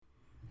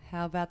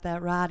How about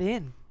that ride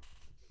in?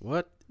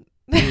 What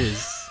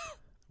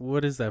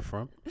is that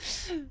from?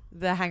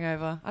 The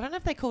Hangover. I don't know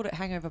if they called it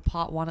Hangover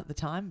Part 1 at the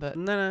time, but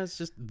No, it's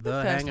just the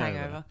first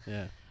Hangover.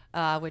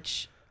 Yeah.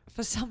 which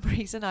for some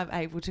reason I'm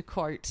able to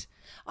quote.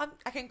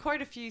 I can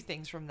quote a few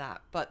things from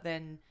that, but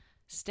then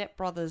Step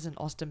Brothers and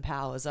Austin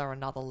Powers are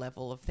another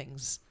level of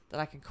things that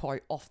I can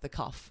quote off the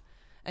cuff.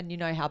 And you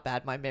know how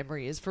bad my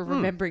memory is for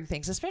remembering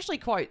things, especially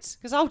quotes,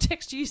 because I'll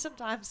text you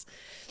sometimes.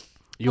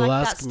 You'll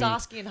like ask that me.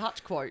 Starsky and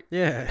Hutch quote.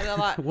 Yeah. And I'm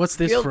like, what's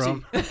this guilty.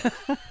 from? Because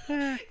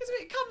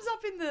it comes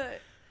up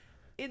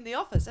in the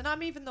office, and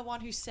I'm even the one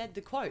who said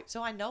the quote,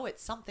 so I know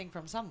it's something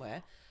from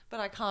somewhere,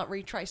 but I can't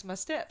retrace my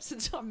steps,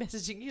 and so I'm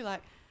messaging you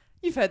like,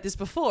 you've heard this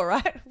before,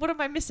 right? What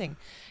am I missing?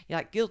 You're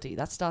like, guilty.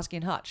 That's Starsky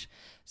and Hutch.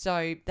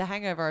 So the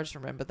Hangover, I just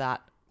remember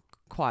that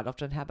quite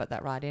often. How about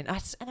that ride in?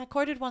 And I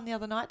quoted one the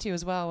other night to you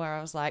as well, where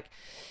I was like,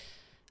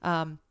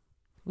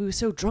 we were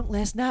so drunk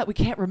last night we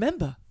can't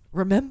remember.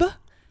 Remember?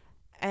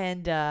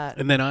 And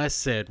then I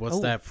said, what's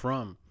that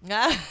from?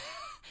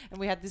 and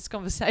we had this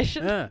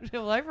conversation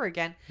all over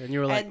again. And you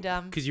were like,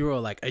 because you were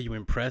all like, are you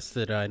impressed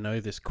that I know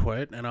this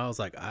quote? And I was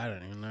like, I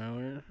don't even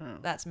know.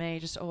 That's me,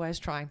 just always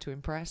trying to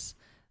impress.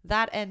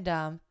 That and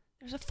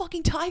there's a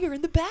fucking tiger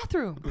in the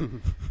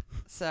bathroom.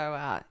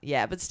 So,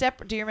 yeah. But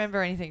do you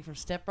remember anything from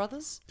Step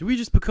Brothers? Did we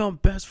just become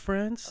best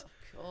friends?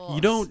 Of course.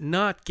 You don't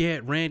not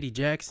get Randy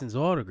Jackson's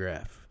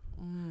autograph.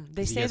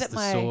 They say that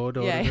my sword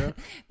autograph.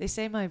 They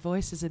say my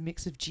voice is a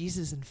mix of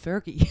Jesus and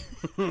Fergie.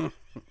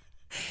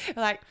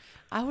 Like,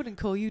 I wouldn't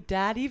call you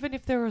Dad even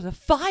if there was a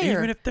fire.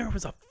 Even if there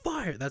was a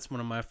fire. That's one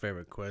of my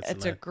favorite quotes.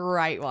 It's a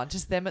great one.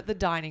 Just them at the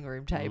dining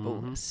room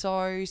table.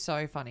 Mm-hmm.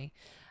 So funny.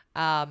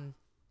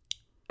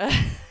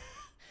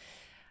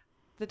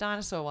 The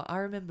dinosaur one. I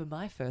remember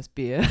my first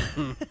beer.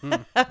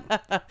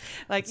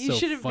 Like, you so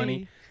shouldn't funny.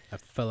 be. I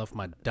fell off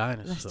my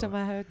dinosaur. Last time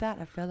I heard that,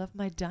 I fell off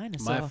my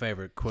dinosaur. My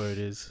favorite quote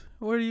is,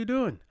 what are you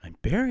doing? I'm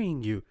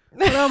burying you,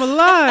 but I'm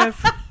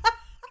alive.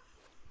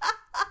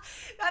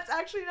 That's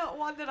actually not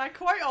one that I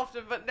quote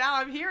often, but now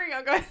I'm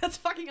going, that's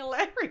fucking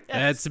hilarious.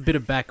 Yeah, it's a bit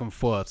of back and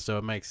forth, so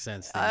it makes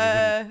sense that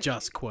you wouldn't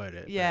just quote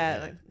it.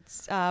 Yeah.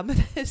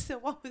 There's the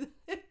one with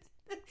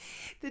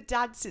the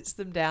dad sits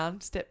them down.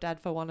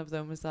 Stepdad for one of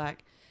them was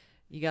like,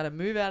 you got to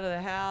move out of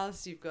the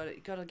house. You got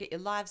to get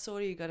your life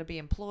sorted. You got to be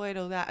employed,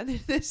 all that. And then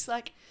there's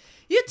like,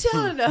 you're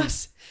telling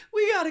us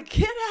we got to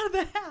get out of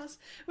the house.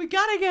 We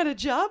got to get a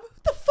job.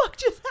 What the fuck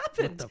just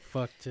happened? What the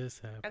fuck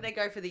just happened? And they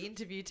go for the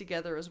interview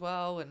together as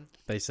well. And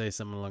they say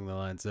something along the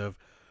lines of,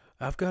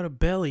 I've got a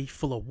belly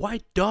full of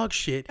white dog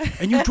shit,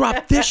 and you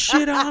drop this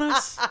shit on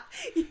us?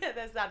 Yeah,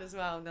 there's that as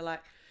well. And they're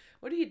like,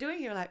 what are you doing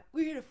here? Like,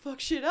 we're going to fuck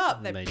shit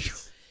up. And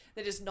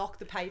they just knock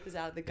the papers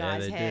out of the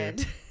guy's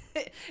hand.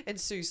 And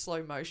Sue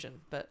slow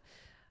motion, but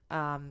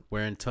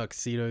wearing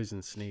tuxedos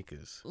and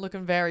sneakers,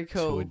 looking very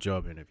cool to a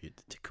job interview.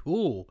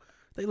 Cool.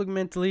 They look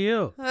mentally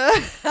ill.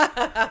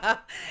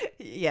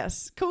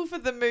 Yes, cool for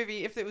the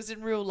movie. If it was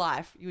in real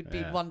life, you would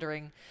be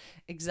wondering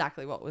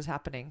exactly what was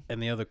happening.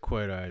 And the other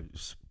quote I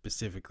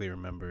specifically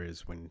remember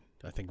is when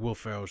I think Will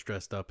Ferrell's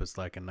dressed up as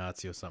like a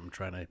Nazi or something,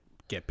 trying to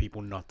get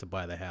people not to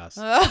buy the house.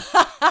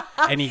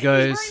 And he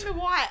goes, he's wearing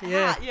the white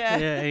hat. Yeah.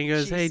 And he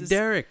goes, Jesus. Hey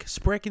Derek,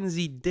 sprechen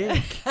Sie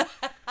dick.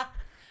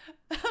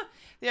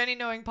 The only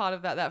knowing part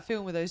about that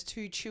film were those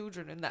two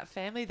children in that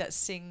family that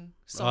sing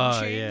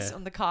song tunes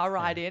on the car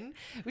ride in,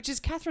 which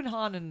is Catherine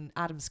Hahn and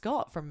Adam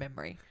Scott from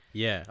memory.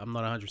 Yeah, I'm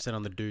not 100%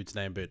 on the dude's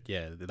name, but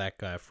yeah, that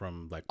guy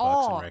from like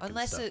Parks and Rec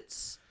unless and stuff.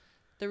 It's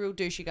the real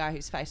douchey guy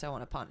whose face I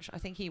want to punch. I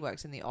think he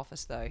works in The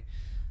Office though.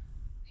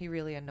 He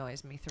really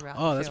annoys me throughout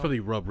the film. That's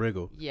probably Rob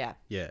Riggle. Yeah.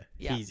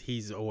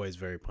 He's always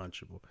very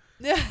punchable.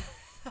 Yeah.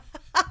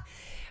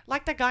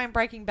 Like that guy in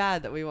Breaking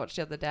Bad that we watched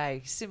the other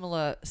day.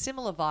 Similar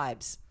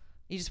vibes.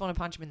 You just want to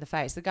punch him in the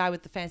face. The guy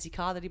with the fancy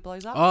car that he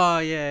blows up. Oh,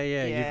 yeah.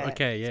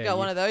 He's got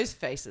one of those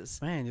faces.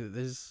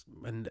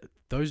 Man,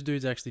 those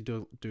dudes actually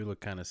do look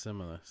kind of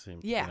similar.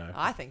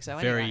 I think so.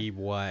 Very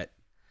anyway. white,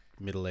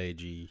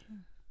 middle-agey,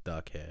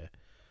 dark hair,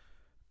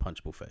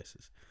 punchable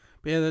faces.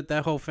 But yeah,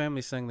 that whole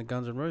family sang the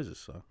Guns N' Roses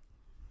song.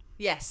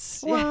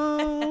 Yes.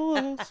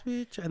 Whoa,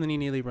 sweet. And then he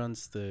nearly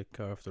runs the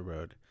car off the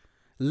road.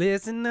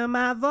 Listen to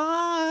my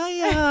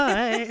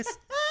voice,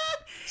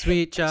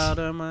 sweet child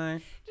of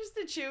mine. Just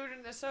the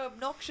children are so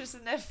obnoxious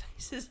in their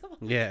faces.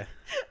 Yeah.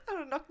 I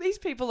want to knock these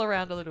people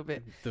around a little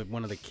bit.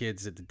 One of the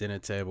kids at the dinner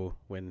table,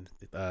 when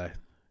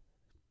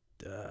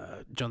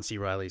John C.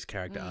 Reilly's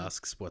character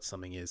asks what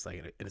something is, like,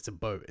 and it's a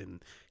boat,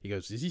 and he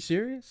goes, "Is he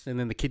serious?" And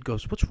then the kid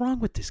goes, "What's wrong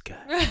with this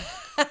guy?"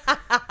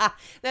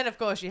 Then of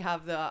course you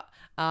have the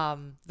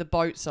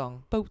boat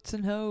song, boats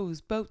and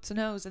hoes,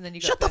 and then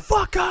you got shut the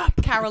fuck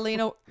up,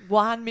 Carolina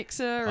wine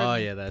mixer.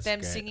 And that's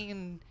them great. Singing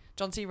and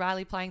John C.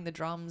 Reilly playing the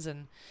drums,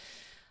 and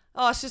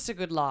it's just a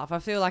good laugh. I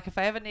feel like if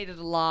I ever needed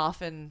a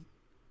laugh and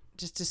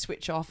just to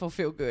switch off or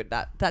feel good,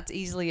 that's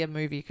easily a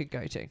movie you could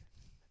go to.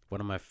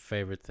 One of my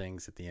favorite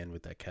things at the end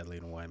with that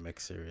Catalina wine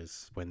mixer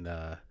is when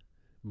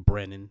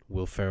Brennan,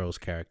 Will Ferrell's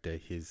character,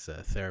 his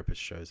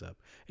therapist shows up.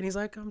 And he's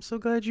like, I'm so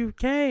glad you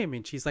came.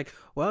 And she's like,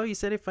 well, you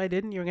said if I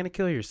didn't, you were going to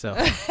kill yourself.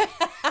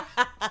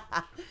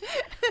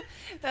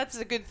 That's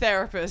a good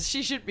therapist.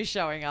 She should be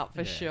showing up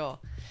for sure.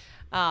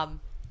 And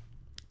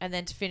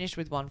then to finish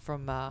with one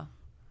from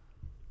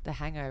The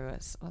Hangover,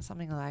 or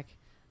something like,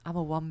 I'm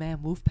a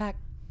one-man wolf pack.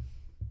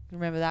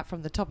 Remember that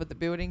from the top of the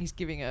building? He's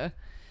giving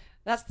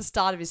that's the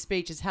start of his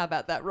speech, is how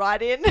about that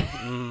right in?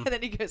 And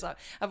then he goes,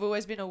 I've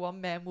always been a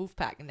one-man wolf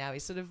pack. And now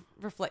he's sort of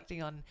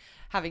reflecting on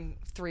having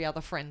 3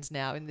 other friends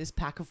now in this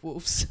pack of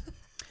wolves.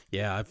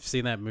 Yeah, I've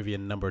seen that movie a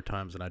number of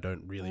times and I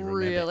don't really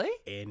remember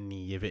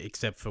any of it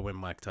except for when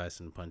Mike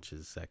Tyson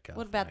punches that guy.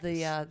 What about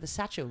the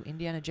satchel?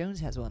 Indiana Jones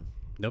has one.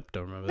 Nope,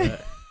 don't remember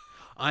that.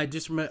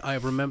 I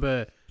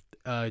remember...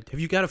 have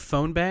you got a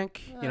phone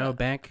bank? You know, a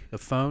bank of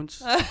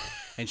phones?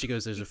 And she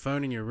goes, there's a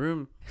phone in your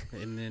room.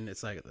 And then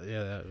it's like,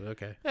 yeah,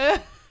 okay.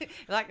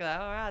 Like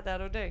that. All right,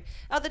 that'll do.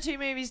 Other 2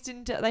 movies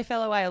they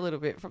fell away a little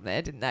bit from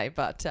there, didn't they?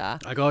 But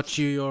I got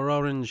you your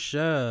orange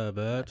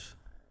sherbet.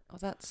 Oh,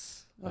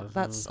 that's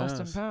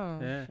Austin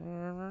Powers. Yeah.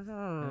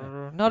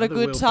 Not a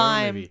good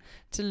time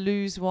to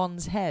lose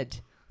one's head.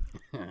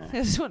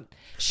 This one,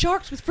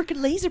 sharks with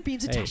freaking laser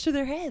beams attached to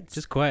their heads.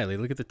 Just quietly,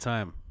 look at the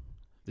time.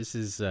 This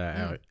is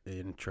our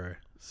intro.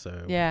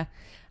 So yeah.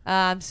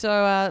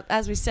 So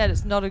as we said,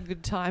 it's not a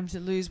good time to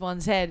lose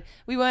one's head.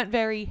 We weren't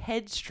very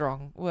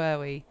headstrong, were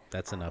we?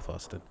 That's enough,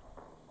 Austin.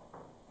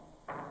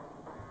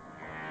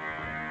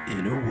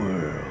 In a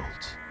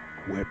world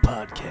where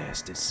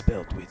podcast is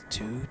spelt with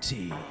 2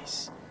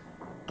 T's,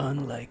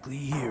 unlikely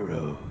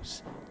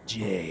heroes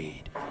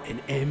Jade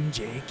and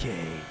MJK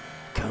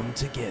come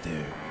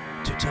together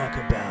to talk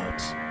about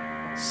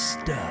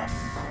stuff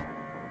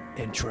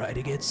and try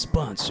to get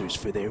sponsors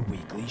for their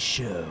weekly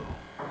show.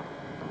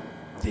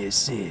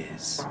 This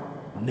is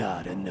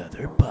not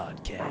another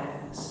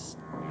podcast.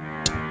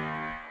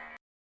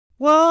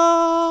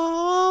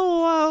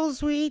 Whoa,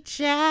 sweet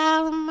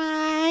child of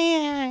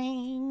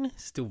mine.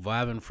 Still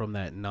vibing from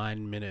that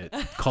 9-minute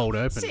cold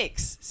open.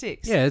 6.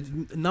 Yeah,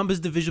 numbers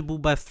divisible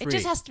by 3. It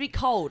just has to be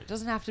cold. It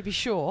doesn't have to be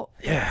short.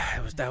 Yeah,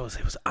 it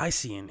was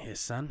icy in here,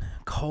 son.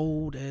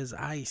 Cold as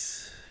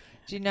ice.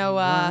 Do you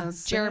know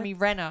Jeremy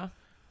Renner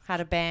had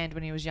a band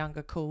when he was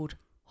younger called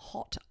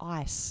Hot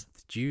Ice?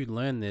 Did you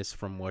learn this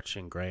from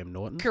watching Graham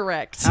Norton?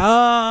 Correct.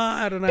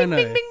 I don't know. Bing,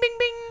 bing, bing, bing,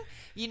 bing.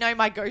 You know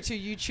my go-to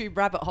YouTube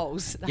rabbit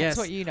holes. That's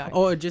what you know.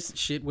 Or just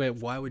shit where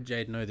why would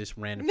Jade know this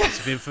random piece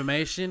of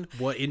information?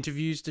 What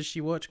interviews does she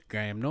watch?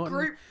 Graham Norton.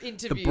 Group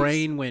interviews. The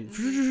brain went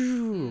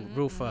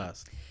real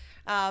fast.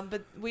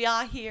 But we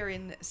are here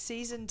in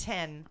Season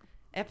 10,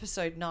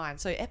 Episode 9.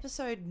 So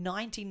Episode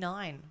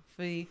 99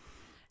 for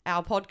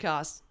our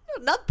podcast.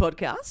 Another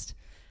podcast.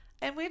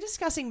 And we're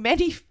discussing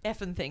many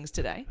effing things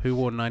today. Who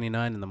wore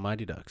 99 in the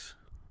Mighty Ducks?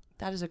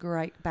 That is a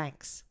great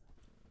Banks.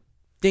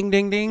 Ding,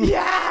 ding, ding.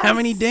 Yes! How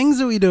many dings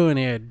are we doing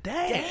here?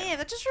 Damn,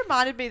 that just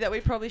reminded me that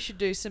we probably should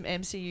do some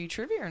MCU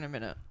trivia in a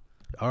minute.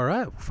 All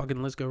right.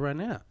 Fucking let's go right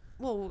now.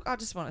 Well, I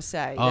just want to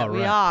say that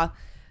we are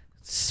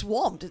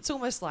swamped. It's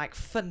almost like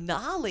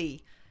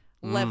finale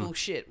level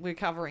shit we're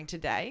covering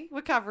today.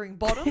 We're covering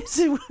bottoms.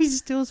 We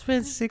still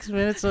spent 6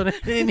 minutes on an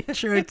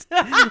intro. These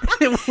are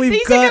going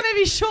to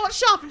be short,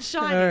 sharp, and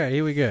shiny. All right,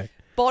 here we go.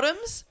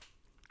 Bottoms,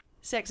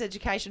 Sex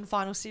Education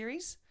Final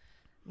Series,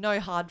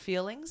 No Hard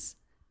Feelings,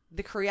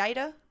 The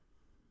Creator,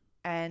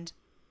 and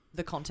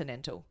The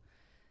Continental.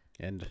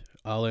 And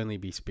I'll only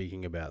be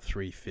speaking about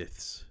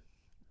 3/5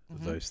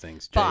 of those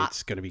things. But-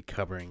 Jade's going to be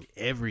covering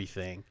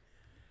everything.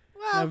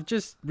 Well, I've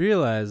just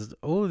realized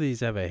all of these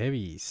have a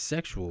heavy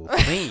sexual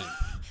theme.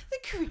 The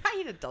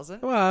Creator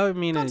doesn't. Well, I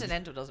mean,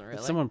 Continental doesn't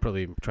really. someone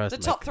probably tries The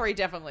to top 3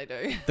 definitely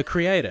do. The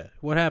Creator.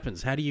 What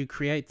happens? How do you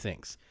create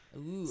things?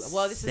 Ooh,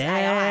 well, this is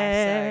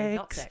AI, so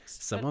not sex.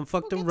 Someone But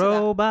fucked we'll a get to that.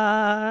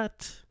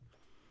 robot.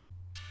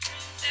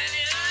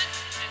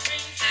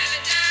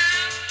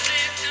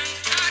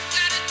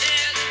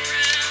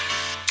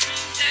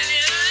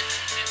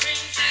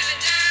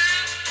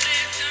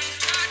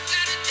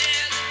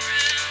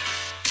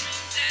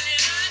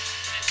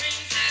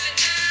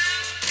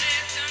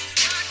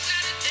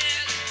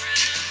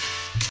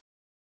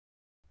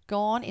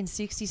 Gone in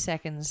 60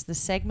 seconds, the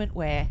segment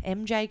where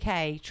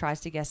MJK tries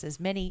to guess as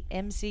many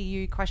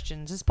MCU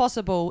questions as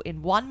possible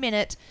in 1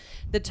 minute.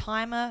 The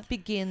timer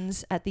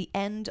begins at the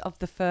end of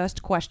the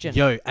first question.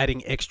 Yo,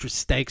 adding extra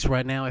stakes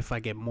right now. If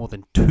I get more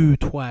than 2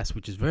 twice,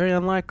 which is very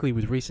unlikely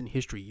with recent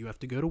history, you have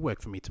to go to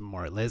work for me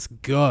tomorrow. Let's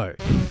go.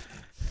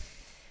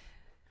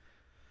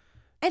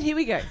 And here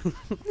we go.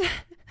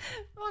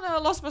 Oh no, I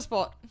lost my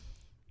spot.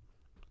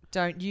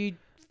 Don't you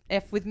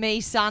F with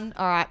me, son.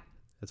 All right.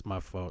 That's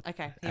my fault.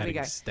 Okay, here Adding we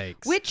go.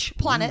 stakes. Which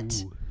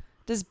planet Ooh.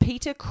 does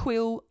Peter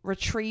Quill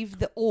retrieve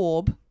the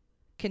orb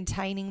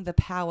containing the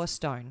Power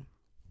Stone?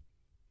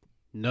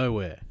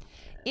 Nowhere.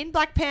 In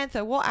Black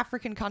Panther, what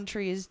African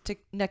country is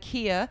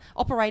Nakia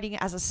operating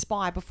as a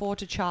spy before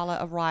T'Challa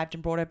arrived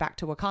and brought her back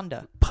to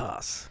Wakanda?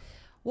 Pass.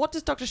 What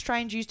does Doctor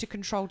Strange use to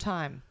control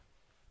time?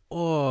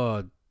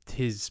 Or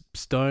his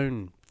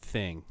stone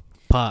thing.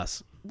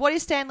 Pass. What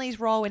is Stan Lee's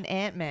role in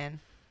Ant-Man?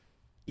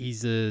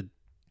 He's a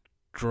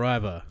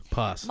driver.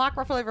 Pass. Mark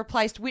Ruffalo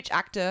replaced which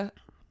actor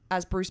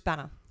as Bruce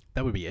Banner?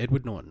 That would be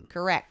Edward Norton.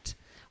 Correct.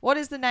 What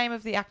is the name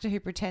of the actor who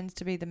pretends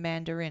to be the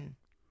Mandarin?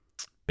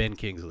 Ben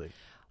Kingsley.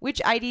 Which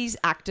 80s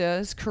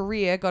actor's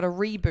career got a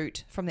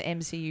reboot from the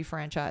MCU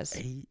franchise?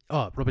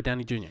 Robert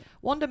Downey Jr.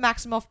 Wanda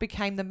Maximoff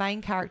became the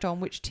main character on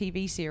which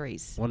TV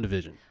series?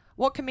 WandaVision.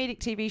 What comedic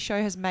TV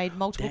show has made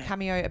multiple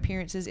cameo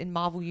appearances in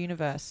Marvel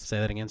Universe? Say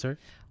that again, sir.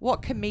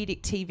 What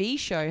comedic TV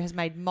show has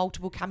made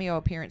multiple cameo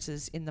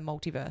appearances in the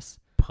multiverse?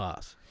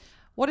 Pass.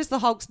 What is the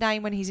Hulk's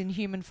name when he's in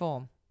human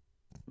form?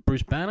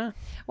 Bruce Banner.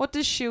 What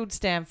does SHIELD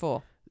stand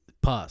for?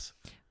 Pass.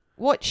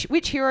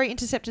 Which hero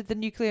intercepted the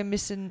nuclear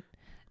missile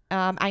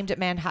aimed at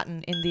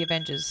Manhattan in the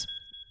Avengers?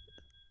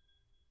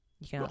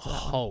 You can answer that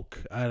one.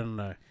 Hulk. I don't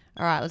know.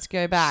 All right, let's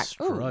go back.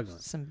 Struggling. Ooh,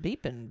 some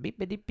beeping. Beep,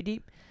 beep, beep,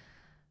 beep.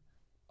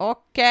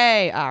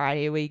 Okay. All right,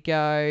 here we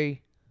go.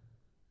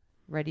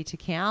 Ready to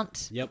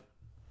count? Yep.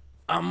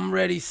 I'm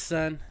ready,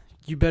 son.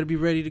 You better be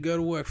ready to go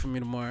to work for me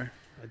tomorrow.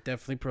 I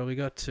definitely probably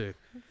got to.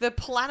 The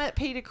planet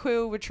Peter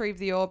Quill retrieved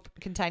the orb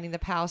containing the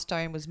Power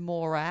Stone was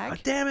Morag. Oh,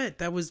 damn it.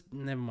 That was...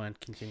 Never mind.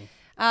 Continue.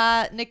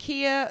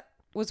 Nakia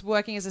was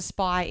working as a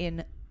spy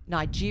in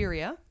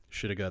Nigeria.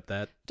 Should have got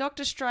that.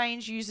 Doctor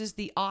Strange uses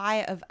the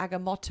Eye of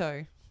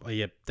Agamotto. Oh,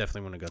 yep.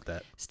 Definitely would have got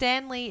that.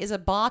 Stan Lee is a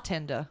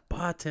bartender.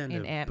 Bartender.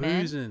 In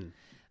Ant-Man. Boozing.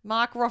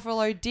 Mark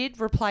Ruffalo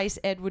did replace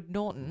Edward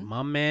Norton.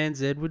 My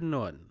man's Edward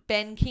Norton.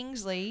 Ben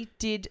Kingsley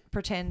did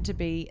pretend to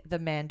be the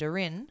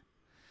Mandarin.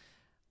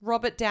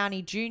 Robert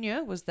Downey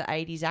Jr. was the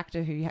 80s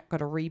actor who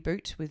got a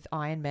reboot with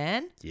Iron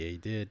Man. Yeah, he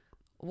did.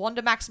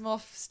 Wanda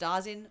Maximoff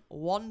stars in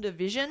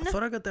WandaVision. I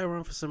thought I got that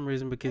wrong for some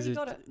reason because you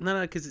got it.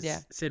 No, because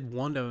it said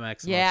Wanda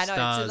Maximoff. Yeah, I know.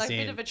 Stars It's like a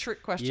bit in. of a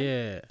trick question.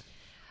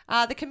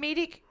 Yeah. The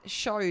comedic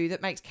show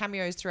that makes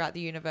cameos throughout the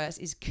universe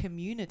is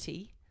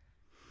Community.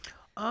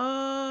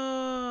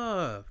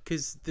 Oh,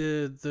 because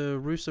the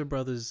Russo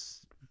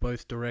brothers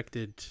both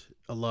directed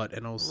a lot,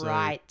 and also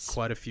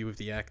quite a few of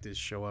the actors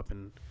show up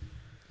in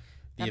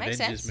the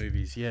Avengers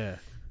movies. Yeah.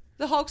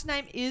 The Hulk's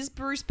name is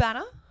Bruce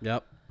Banner.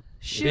 Yep.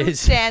 SHIELD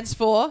stands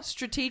for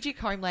Strategic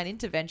Homeland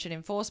Intervention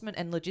Enforcement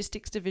and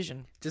Logistics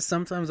Division. Just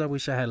sometimes I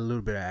wish I had a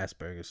little bit of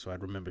Asperger's so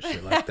I'd remember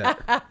shit like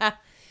that.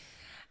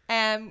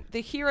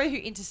 The hero who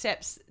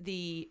intercepts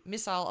the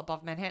missile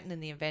above Manhattan in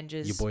the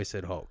Avengers... Your boy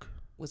said Hulk.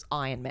 ...was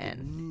Iron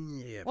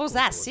Man. Yeah. What was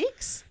that,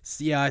 6?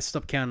 Yeah, I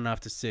stopped counting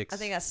after 6. I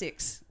think that's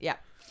 6. Yeah.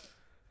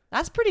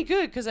 That's pretty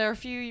good because there are a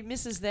few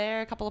misses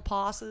there, a couple of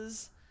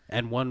passes.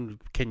 And one,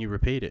 can you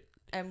repeat it?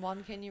 And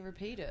one, can you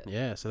repeat it?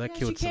 Yeah, so that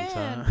killed some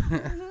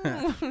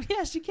time.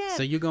 Yes, you can.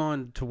 So you're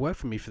going to work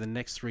for me for the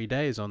next 3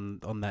 days on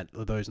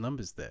those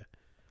numbers there.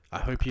 I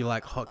hope you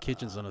like hot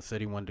kitchens on a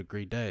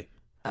 31-degree day.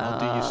 I'll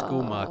do your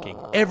school marking.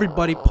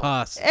 Everybody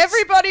passes.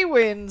 Everybody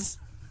wins.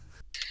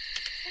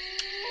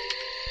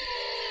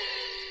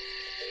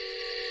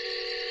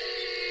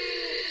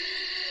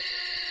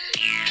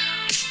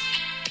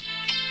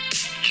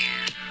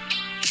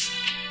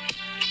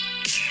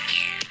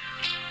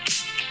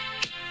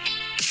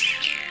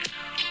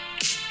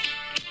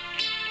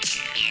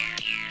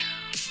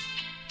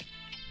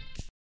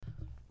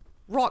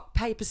 Rock,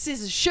 paper,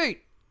 scissors, shoot.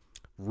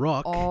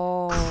 Rock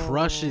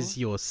crushes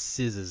your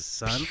scissors,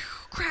 son.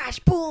 Crash,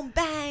 boom,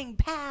 bang,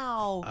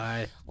 pow.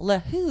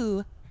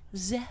 Lahoo,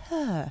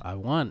 zah. I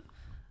won.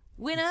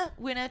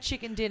 Winner,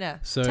 chicken dinner.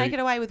 So take it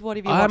away with what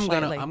have you watched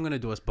lately. I'm gonna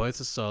do us both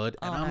a solid,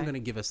 and I'm gonna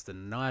give us the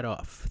night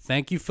off.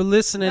 Thank you for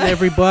listening,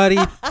 everybody.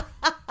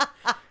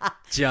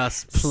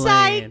 Just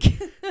playing.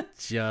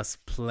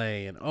 Just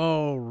playing.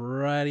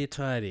 Alrighty,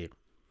 tidy.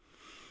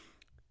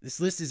 This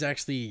list is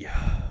actually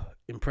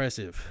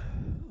impressive.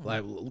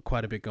 Like,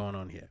 quite a bit going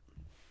on here.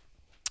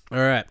 All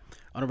right.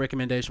 On a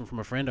recommendation from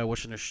a friend, I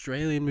watched an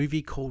Australian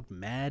movie called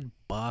Mad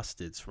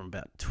Bastards from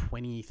about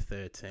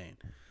 2013.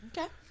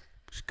 Okay.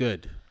 It's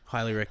good.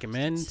 Highly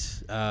recommend.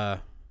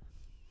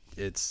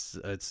 It's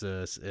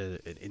an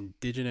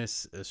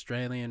Indigenous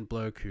Australian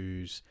bloke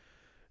who's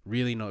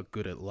really not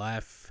good at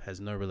life, has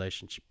no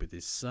relationship with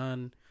his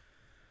son,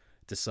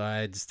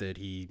 decides that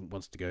he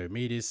wants to go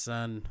meet his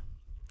son,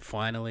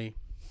 finally.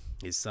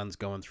 His son's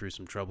going through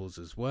some troubles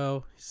as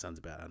well. His son's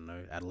about, I don't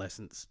know,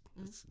 adolescence.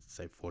 Let's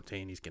say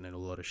 14. He's getting a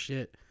lot of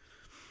shit.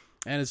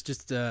 And it's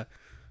just a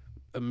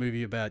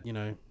movie about,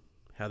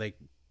 how they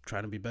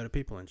try to be better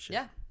people and shit.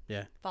 Yeah.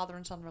 Yeah. Father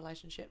and son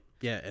relationship.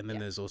 Yeah, and then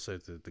there's also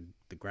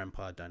the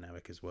grandpa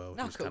dynamic as well.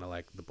 Oh, who's cool. kind of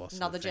like the boss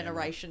Another of the family.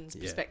 generation's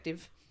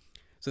perspective.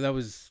 So that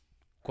was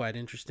quite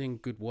interesting.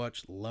 Good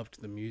watch.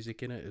 Loved the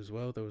music in it as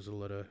well. There was a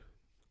lot of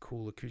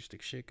cool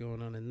acoustic shit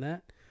going on in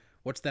that.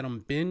 Watched that on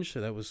binge, so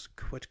that was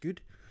quite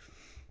good.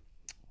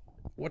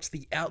 Watch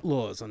The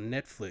Outlaws on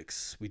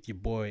Netflix with your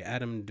boy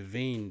Adam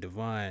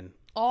Devine.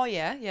 Oh,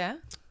 yeah.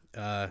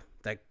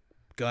 That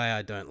guy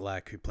I don't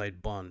like who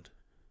played Bond.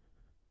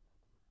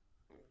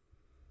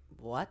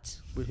 What?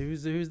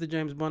 Who's the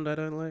James Bond I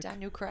don't like?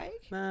 Daniel Craig?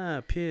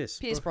 Nah, Pierce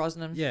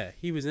Brosnan. Yeah,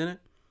 he was in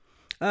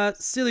it.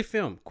 Silly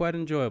film. Quite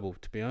enjoyable,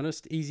 to be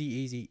honest.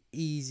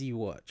 Easy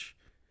watch.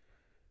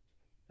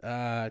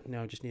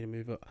 No, I just need to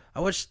move up. I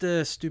watched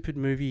the stupid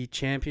movie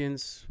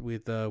Champions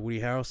with Woody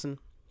Harrelson.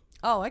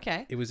 Oh,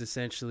 okay. It was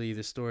essentially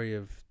the story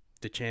of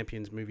the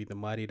Champions movie, The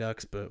Mighty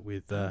Ducks, but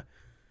with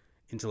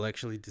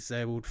intellectually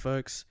disabled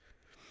folks.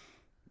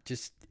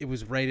 It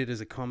was rated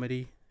as a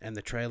comedy, and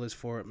the trailers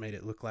for it made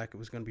it look like it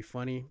was going to be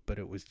funny, but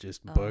it was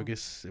just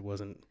bogus. It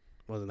wasn't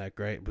that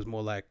great. It was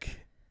more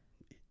like,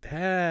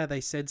 they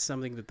said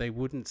something that they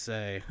wouldn't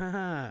say.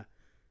 Ha.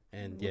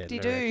 And yeah,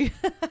 do.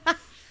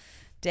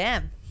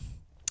 Damn.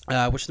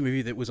 Watched the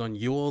movie that was on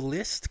your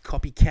list,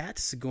 Copycat,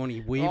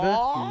 Sigourney Weaver,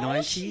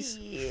 90s.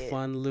 Shit.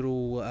 Fun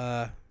little,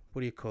 what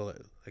do you call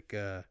it? Like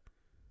a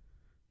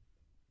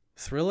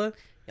thriller?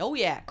 Oh,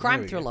 yeah. There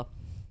Crime we go. thriller.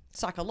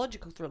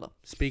 Psychological thriller.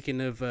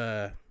 Speaking of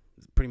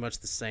pretty much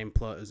the same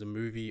plot as a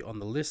movie on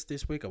the list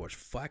this week, I watched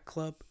Fight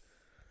Club,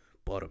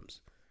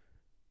 Bottoms.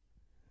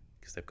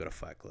 Because they've got a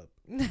Fight Club.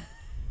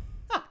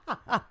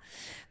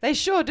 They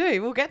sure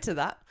do. We'll get to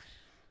that.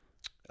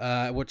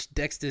 I watched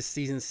Dexter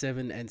Season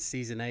 7 and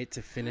Season 8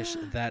 to finish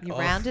that You off.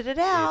 rounded it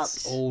out.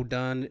 It's all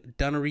done.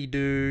 Dunnery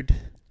dude.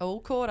 All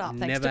caught up.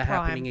 Thanks Never to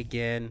Prime. happening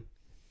again.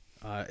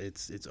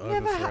 It's over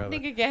Never forever.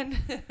 happening again.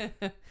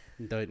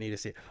 Don't need to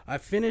see it. I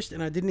finished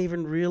and I didn't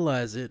even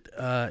realize it.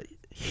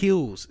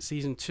 Heels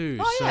Season 2.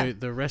 Oh, so yeah.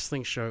 the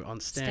wrestling show on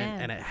Stan.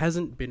 And it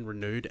hasn't been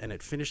renewed and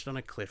it finished on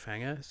a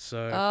cliffhanger.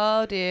 So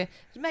Oh, dear.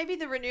 Maybe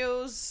the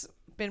renewal's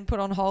been put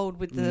on hold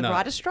with the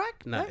writer's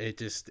strike? No,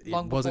 it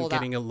Long wasn't before that.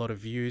 getting a lot of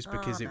views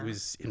because Oh, it no.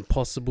 was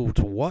impossible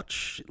to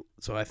watch.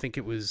 So I think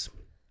it was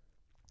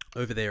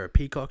over there a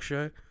Peacock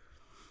show,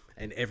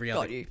 and every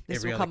other Got you. This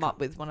every will other come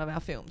up with one of our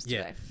films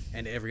yeah, today.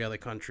 and every other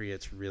country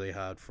it's really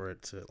hard for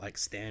it to like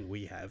Stan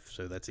we have,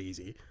 so that's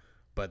easy,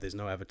 but there's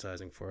no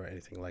advertising for it or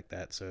anything like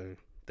that. So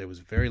there was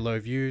very low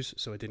views,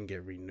 so it didn't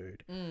get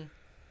renewed.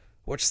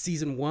 Watch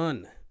Season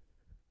 1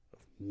 of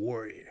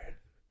Warrior.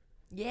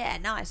 Yeah,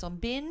 nice. On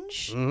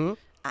binge. Mm-hmm.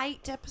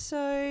 8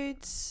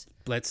 episodes.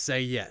 Let's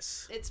say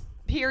yes. It's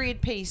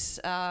period piece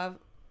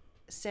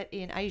set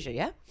in Asia,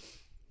 yeah?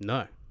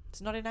 No.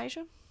 It's not in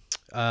Asia?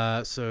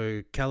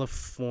 So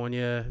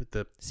California,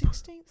 the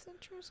 16th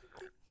century or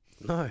something?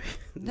 no,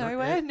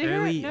 Nowhere near it,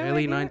 early nowhere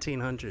near it.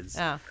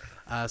 1900s.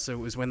 Ah. So it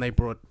was when they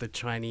brought the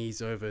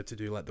Chinese over to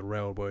do like the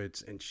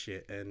railroads and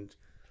shit, and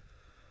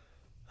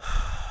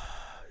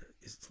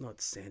it's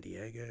not San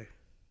Diego.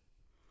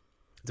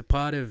 It's a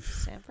part of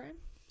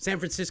San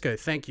Francisco.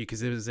 Thank you, because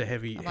there was a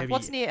heavy,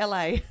 what's near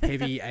LA?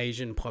 heavy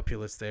Asian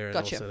populace there, and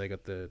Gotcha. also they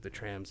got the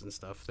trams and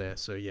stuff there.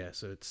 So yeah,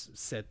 so it's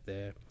set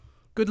there.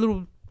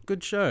 Good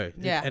show.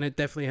 Yeah. And it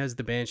definitely has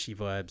the Banshee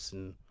vibes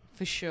and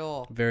For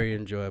sure. very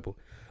enjoyable.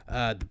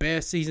 The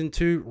Bear Season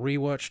 2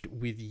 rewatched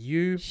with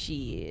you.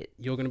 Shit.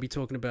 You're going to be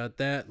talking about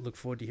that. Look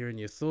forward to hearing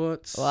your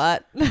thoughts.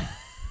 What?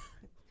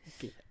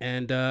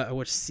 And I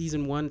watched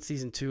Season 1,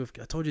 Season 2 of...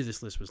 I told you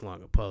this list was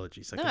long.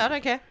 Apologies. No, I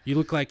don't care. You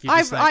look like you're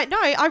just like...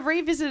 I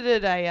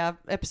revisited a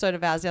episode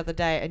of ours the other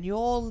day, and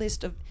your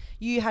list of...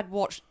 You had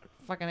watched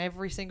fucking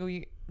every single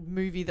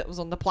movie that was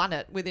on the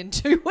planet within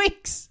 2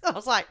 weeks. I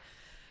was like...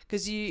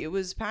 Because it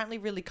was apparently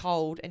really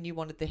cold and you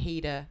wanted the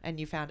heater and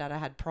you found out I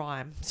had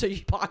Prime. So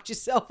you parked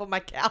yourself on my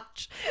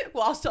couch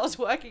whilst I was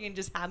working and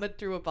just hammered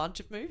through a bunch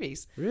of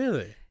movies.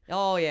 Really?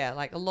 Oh, yeah.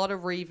 Like a lot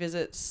of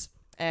revisits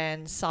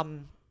and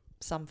some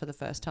for the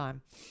first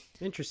time.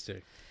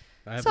 Interesting.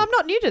 So I'm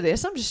not new to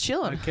this. I'm just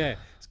chilling. Okay.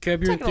 It's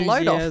Curb Your Taking a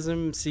load off.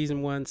 Enthusiasm,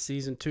 Season 1,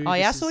 Season 2. Oh,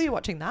 yeah. I This saw is you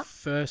watching that.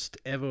 First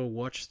ever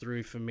watch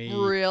through for me.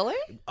 Really?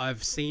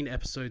 I've seen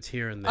episodes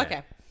here and there.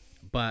 Okay.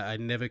 But I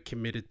never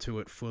committed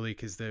to it fully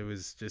because there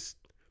was just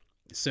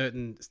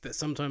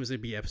sometimes there'd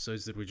be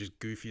episodes that were just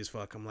goofy as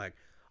fuck. I'm like,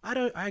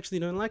 I actually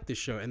don't like this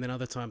show. And then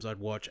other times I'd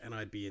watch and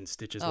I'd be in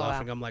stitches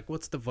laughing. Wow. I'm like,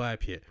 what's the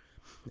vibe here?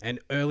 And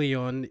early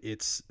on,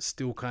 it's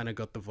still kind of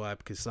got the vibe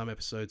because some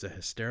episodes are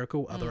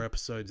hysterical. Other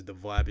episodes, the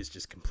vibe is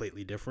just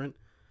completely different.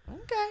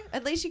 Okay.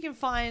 At least you can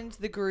find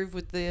the groove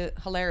with the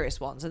hilarious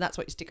ones, and that's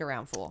what you stick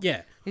around for.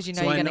 Yeah. Because you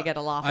know So you're I going to get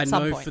a laugh at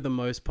some I know point. for the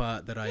most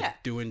part that I Yeah.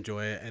 do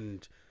enjoy it.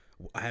 And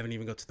I haven't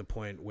even got to the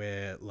point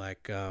where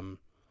like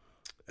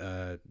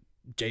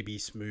JB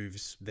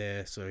Smooth's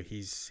there. So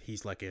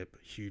he's like a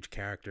huge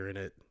character in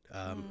it.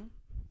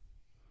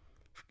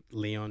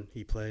 Leon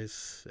he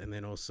plays. And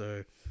then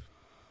also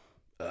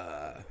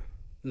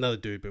another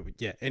dude. But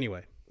yeah,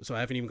 anyway. So I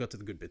haven't even got to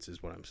the good bits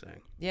is what I'm saying.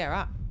 Yeah,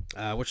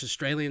 right. Watched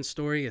Australian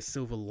Story, A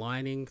Silver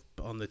Lining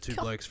on the two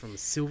blokes from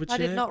Silverchair. I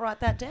did not write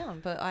that down,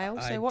 but I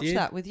also watched did.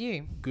 that with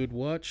you. Good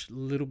watch, a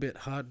little bit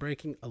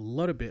heartbreaking, a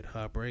lot of bit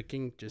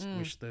heartbreaking. Just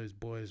wish those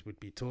boys would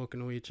be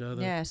talking to each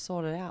other. Yeah,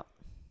 sort it out.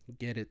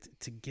 Get it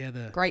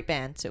together. Great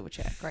band,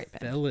 Silverchair. Great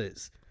band.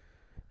 Fellas.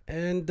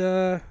 And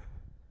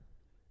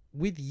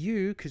with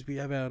you, because we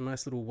have our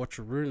nice little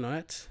watcheroo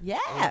night. Yeah.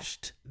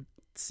 Watched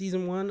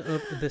Season 1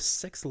 of The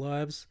Sex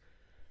Lives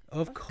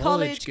of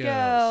College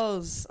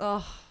Girls.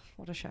 Oh,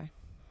 what a show.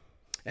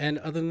 And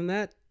other than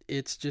that,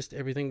 it's just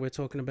everything we're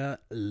talking about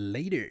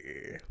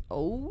later.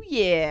 Oh,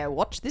 yeah.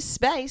 Watch this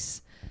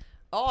space.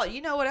 Oh,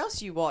 you know what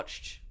else you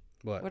watched?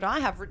 What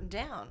I have written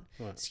down.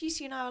 What? Excuse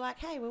you and I were like,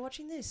 hey, we're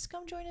watching this.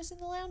 Come join us in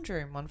the lounge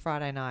room on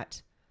Friday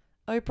night.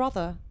 Oh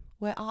Brother,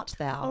 Where Art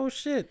Thou? Oh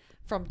shit!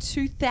 From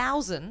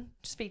 2000,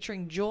 just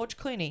featuring George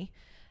Clooney,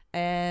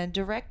 and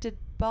directed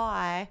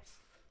by.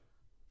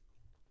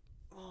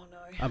 Oh no.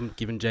 I'm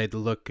giving Jade the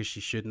look because she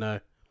should know.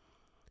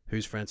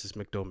 Who's Frances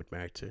McDormand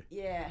married to?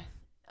 Yeah.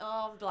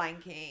 Oh, I'm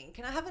blanking.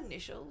 Can I have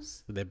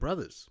initials? They're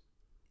brothers.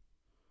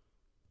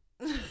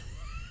 The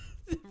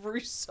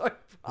Russo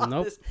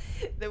brothers.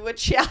 The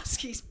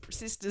Wachowski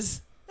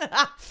sisters.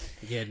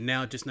 Yeah,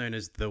 now just known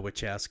as the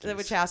Wachowskis. The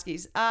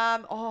Wachowskis.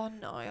 Oh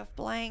no, I've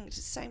blanked.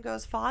 Same girl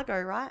as Fargo,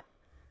 right?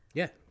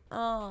 Yeah.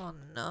 Oh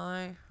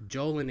no.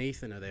 Joel and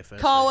Ethan are their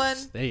first Cohen.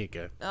 names. There you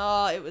go.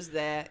 Oh, it was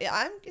there.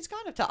 I'm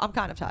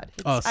kind of tired.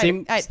 It's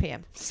scene 8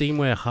 p.m. Scene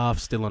where half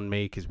still on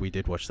me because we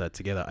did watch that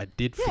together. I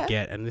did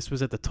forget, and this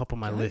was at the top of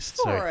my list.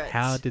 So for it.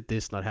 how did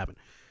this not happen?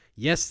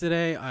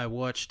 Yesterday, I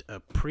watched a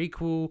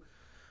prequel,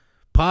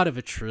 part of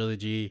a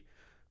trilogy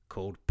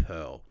called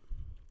Pearl,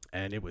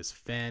 and it was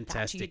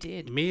fantastic. That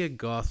you did. Mia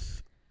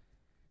Goth,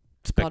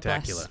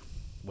 spectacular.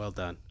 Well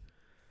done.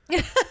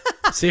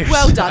 Seriously,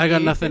 well done. I got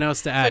you nothing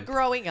else to add. For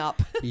growing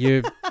up.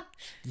 You've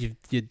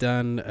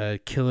done a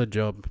killer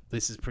job.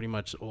 This is pretty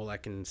much all I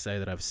can say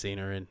that I've seen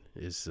her in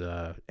is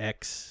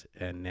X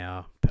and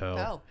now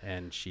Pearl.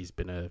 And she's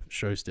been a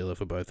show stealer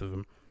for both of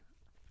them.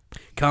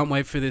 Can't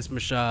wait for this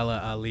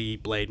Mahershala Ali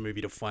Blade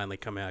movie to finally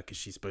come out because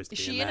she's supposed to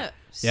be in that.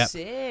 Is she in it?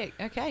 Yep. Sick.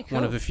 Okay, cool.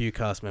 One of the few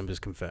cast members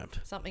confirmed.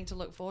 Something to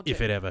look forward to.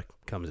 If it ever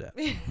comes out.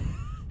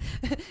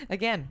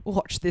 Again,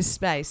 watch this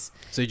space.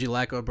 So did you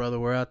like Oh Brother,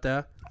 We're Out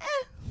There?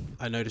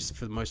 I noticed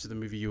for most of the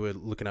movie you were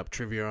looking up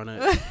trivia on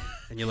it,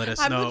 and you let us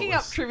know. I'm looking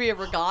up trivia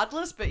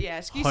regardless, but yeah,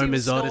 excuse me.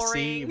 Homer's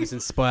Odyssey. It was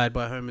inspired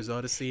by Homer's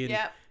Odyssey,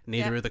 and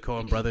neither of the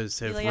Coen brothers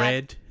have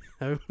read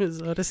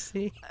Homer's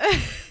Odyssey.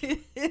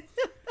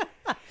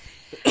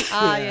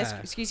 Yes,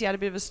 excuse, he had a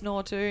bit of a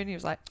snore too, and he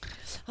was like,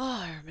 "Oh,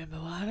 I remember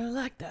why I don't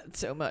like that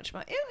so much."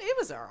 But it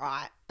was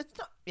alright. It's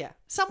not,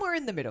 somewhere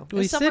in the middle.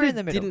 Well, he somewhere said in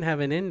the middle. Didn't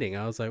have an ending.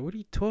 I was like, "What are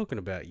you talking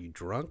about? You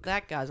drunk?"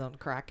 That guy's on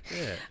crack.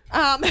 Yeah.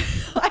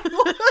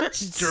 I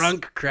watched...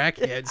 Drunk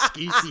crackhead.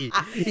 Excuse me.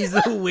 He's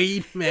the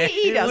weed man.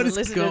 He doesn't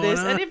listen to this,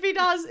 and if he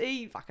does,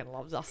 he fucking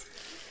loves us.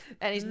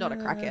 And he's not a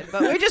crackhead,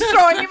 but we're just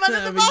throwing him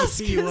under the bus.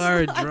 You are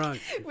a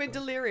drunk. We're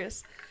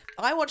delirious.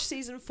 I watched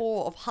season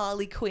 4 of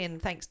Harley Quinn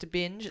thanks to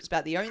Binge. It's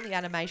about the only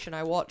animation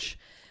I watch.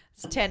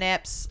 It's 10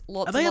 eps,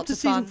 lots Are they and up to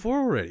lots of fun. season 4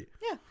 already?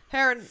 Yeah.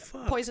 Her and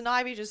Poison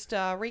Ivy just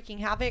wreaking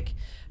havoc.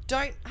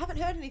 Haven't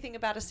heard anything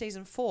about a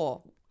season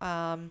 4.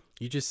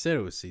 You just said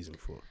it was season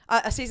 4.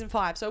 A season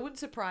 5, so it wouldn't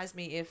surprise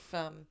me if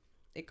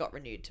it got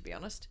renewed, to be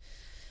honest.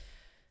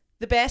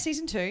 The Bear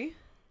season 2.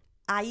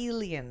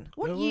 Alien.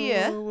 What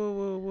year?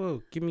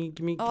 Whoa. Give me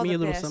a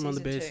little something on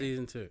The Bear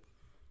season 2.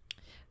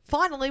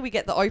 Finally, we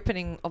get the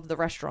opening of the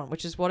restaurant,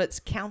 which is what it's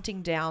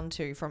counting down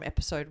to from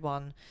episode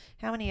 1.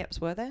 How many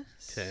eps were there?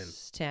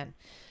 10.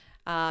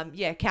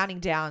 Counting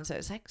down. So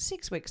it's like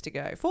 6 weeks to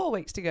go, 4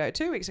 weeks to go,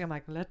 2 weeks ago. I'm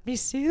like, let me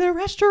see the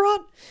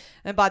restaurant.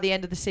 And by the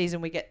end of the season,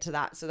 we get to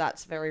that. So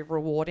that's very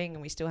rewarding.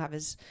 And we still have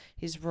his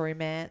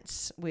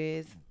romance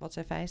with, what's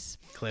her face?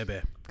 Claire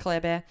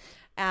Bear.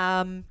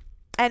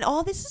 And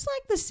this is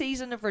like the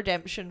season of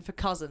redemption for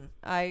Cousin.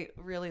 I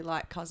really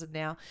like Cousin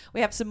now.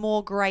 We have some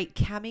more great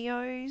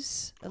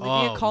cameos.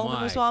 Olivia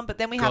Colman was one, but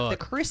then we have the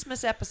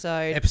Christmas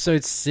episode.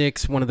 Episode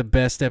 6, one of the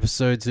best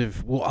episodes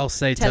of, I'll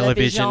say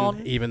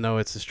television, even though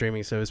it's a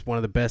streaming service. One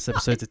of the best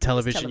episodes of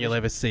television you'll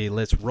ever see.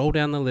 Let's roll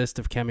down the list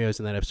of cameos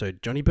in that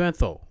episode. Johnny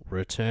Bernthal,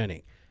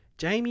 returning.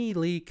 Jamie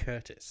Lee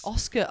Curtis.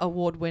 Oscar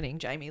award-winning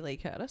Jamie Lee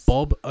Curtis.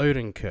 Bob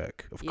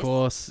Odenkirk. Of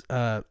course,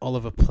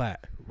 Oliver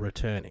Platt,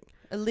 returning.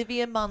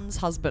 Olivia Munn's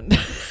husband.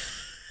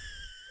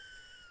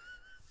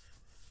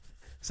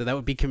 So that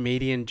would be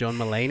comedian John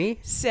Mulaney.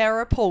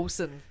 Sarah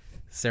Paulson,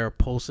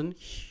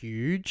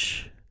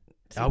 huge.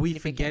 Are we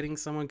forgetting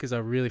someone? Because I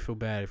really feel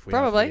bad if we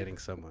are forgetting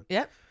someone.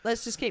 Yep.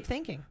 Let's just keep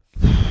thinking.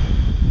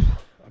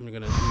 I'm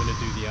gonna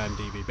do the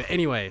IMDb. But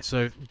anyway,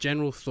 so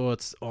general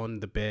thoughts on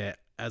The Bear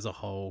as a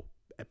whole,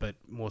 but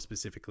more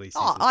specifically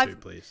season 2,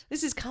 please.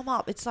 This has come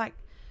up. It's like,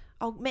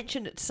 I'll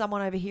mention it to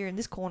someone over here in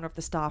this corner of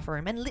the staff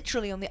room, and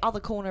literally on the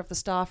other corner of the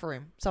staff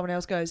room, someone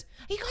else goes,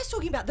 "Are you guys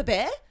talking about The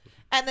Bear?"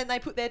 And then they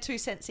put their 2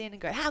 cents in and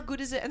go, "How good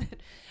is it?" And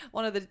then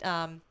one of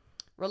the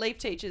relief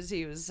teachers,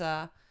 he was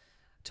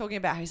talking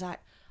about, he's like,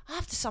 "I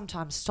have to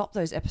sometimes stop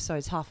those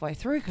episodes halfway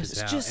through because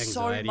it's just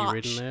so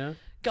much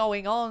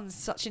going on,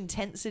 such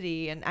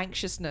intensity and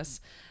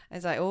anxiousness." And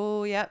it's like,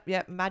 oh, yep.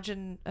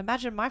 Imagine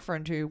my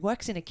friend who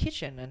works in a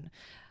kitchen and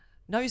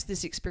knows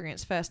this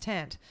experience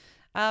firsthand.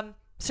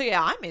 So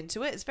yeah, I'm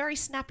into it. It's very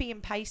snappy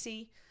and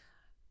pacey.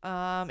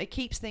 It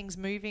keeps things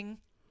moving.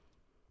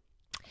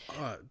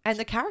 And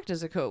the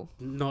characters are cool.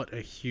 Not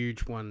a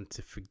huge one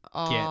to forget,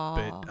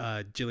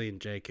 but Gillian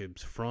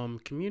Jacobs from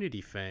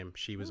Community fame.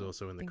 She was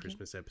also in the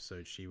Christmas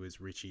episode. She was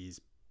Richie's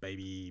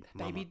baby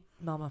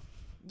mama.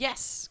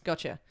 Yes,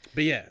 gotcha.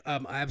 But yeah, I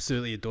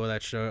absolutely adore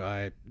that show.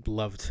 I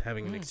loved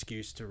having an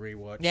excuse to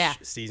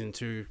rewatch season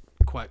 2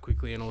 quite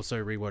quickly and also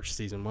rewatch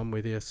season 1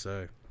 with you.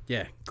 So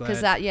yeah, glad.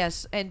 Because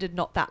that ended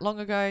not that long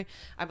ago.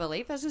 I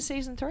believe there's a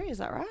season 3. Is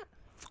that right?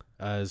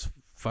 As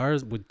far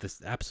as with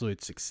this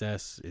absolute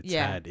success it's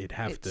had,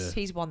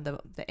 he's won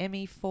the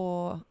Emmy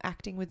for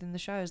acting within the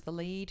show as the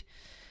lead.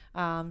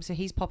 So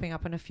he's popping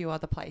up in a few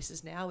other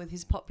places now with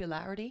his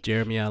popularity.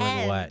 Jeremy Allen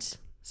and White.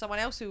 Someone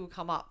else who will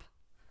come up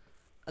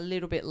a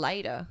little bit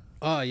later.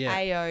 Oh, yeah.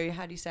 Ao,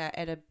 how do you say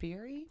it?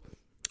 Edabiri?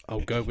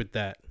 I'll go with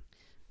that.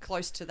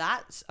 Close to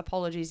that.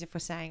 Apologies if we're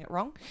saying it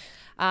wrong.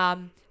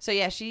 So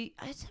yeah,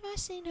 have I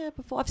seen her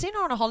before? I've seen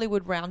her on a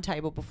Hollywood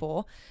Roundtable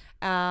before.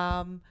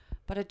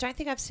 But I don't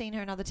think I've seen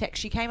her in other texts.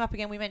 She came up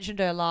again. We mentioned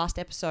her last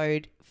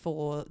episode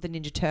for the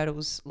Ninja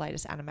Turtles'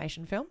 latest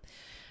animation film.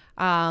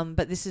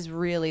 But this is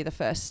really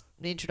the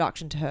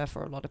introduction to her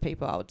for a lot of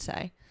people, I would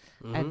say.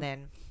 Mm-hmm. And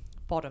then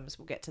Bottoms,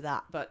 we'll get to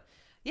that. But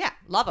yeah,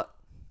 love it.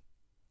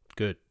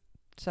 Good.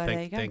 So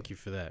there you go. Thank you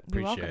for that.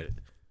 Appreciate it.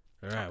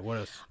 All right, what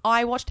else?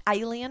 I watched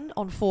Alien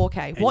on 4K.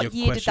 And what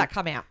year did that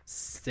come out?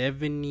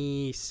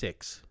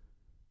 76.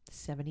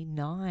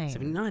 79.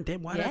 79,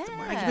 damn. Why did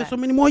I give it so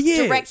many more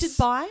years? Directed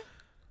by?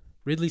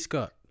 Ridley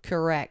Scott.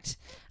 Correct.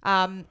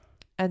 And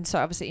so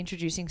obviously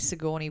introducing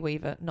Sigourney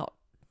Weaver, not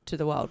to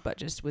the world, but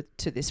just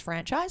to this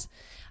franchise.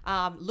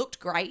 Looked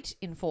great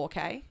in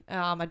 4K.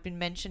 I'd been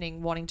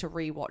mentioning wanting to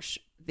rewatch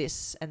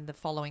this and the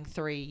following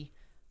 3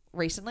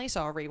 recently,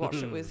 so I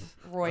rewatched it with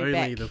Roy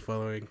Beck. Only the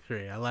following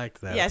 3. I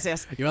liked that.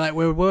 Yes. You're like,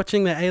 we're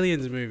watching the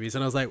Aliens movies,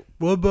 and I was like,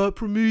 what about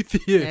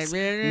Prometheus?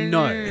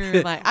 No.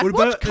 I'd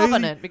watch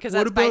Covenant because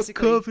that's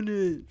basically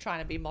Covenant? Trying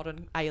to be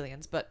modern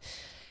aliens, but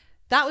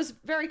that was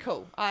very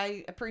cool.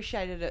 I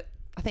appreciated it.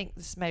 I think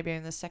this may be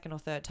in the second or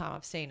third time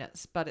I've seen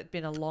it, but it's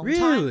been a long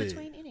time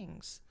between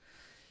innings.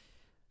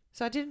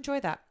 So I did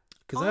enjoy that.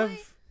 Because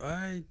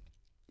I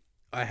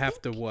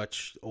have to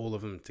watch all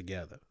of them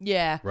together.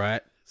 Yeah.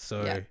 Right?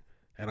 So,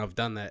 and I've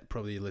done that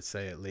probably, let's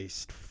say, at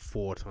least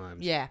 4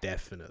 times. Yeah.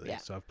 Definitely. Yeah.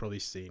 So I've probably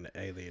seen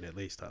Alien at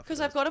least half. Because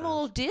I've got them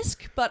all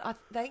disc, but I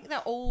think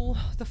that all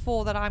the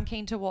 4 that I'm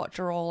keen to watch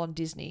are all on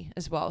Disney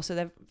as well. So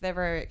they're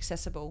very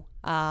accessible.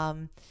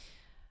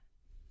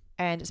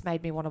 And it's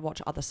made me want to watch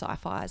other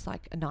sci-fis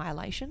like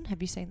Annihilation.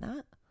 Have you seen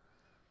that?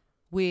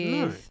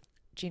 With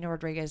Gina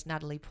Rodriguez,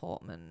 Natalie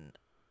Portman,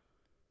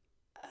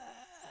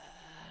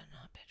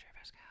 not Pedro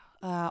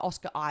Pascal,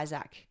 Oscar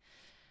Isaac,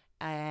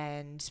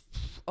 and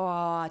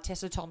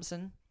Tessa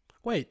Thompson.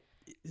 Wait,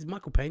 is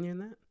Michael Pena in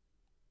that?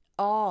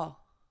 Oh.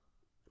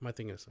 Am I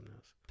thinking of something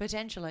else?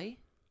 Potentially.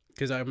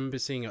 Because I remember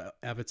seeing it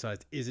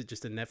advertised. Is it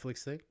just a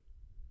Netflix thing?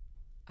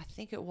 I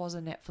think it was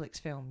a Netflix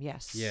film,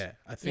 yes. Yeah,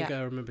 I think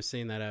I remember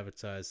seeing that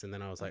advertised, and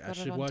then I was like, I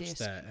should watch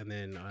that, and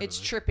then it's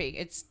trippy.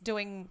 It's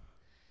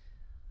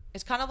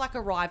kind of like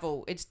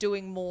Arrival. It's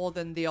doing more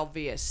than the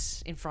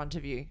obvious in front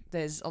of you.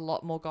 There's a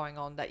lot more going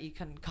on that you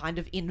can kind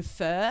of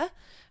infer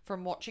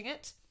from watching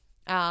it,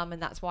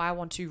 and that's why I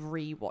want to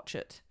re-watch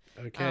it.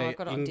 Okay, I've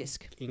got it on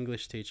disc.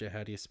 English teacher,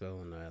 how do you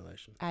spell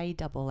Annihilation?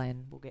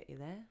 A-double-N will get you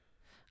there.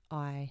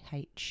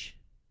 I-H.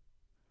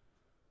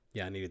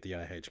 Yeah, I needed the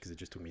I-H because it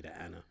just took me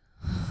to Anna.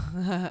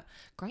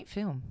 Great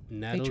film.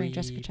 Natalie featuring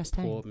Jessica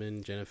Chastain.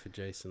 Portman, Jennifer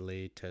Jason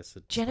Leigh,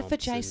 Jennifer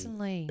Jason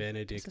Leigh,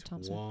 Benedict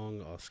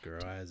Wong, Oscar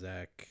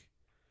Isaac.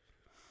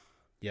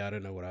 Yeah, I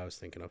don't know what I was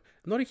thinking of.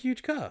 Not a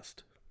huge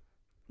cast.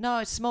 No,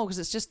 it's small because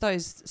it's just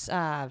those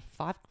 5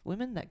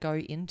 women that go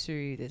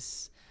into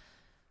this.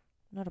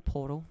 Not a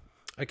portal.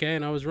 Okay,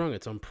 and I was wrong.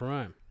 It's on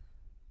Prime.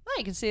 Oh,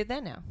 you can see it there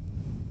now.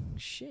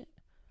 Shit.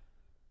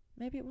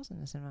 Maybe it wasn't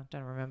in the cinema. I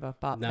don't remember.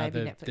 But no,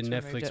 maybe the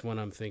Netflix it. one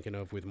I'm thinking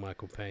of with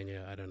Michael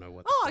Pena. I don't know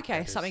what. Oh,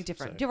 okay, something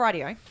different. You're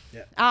rightio.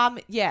 Yeah.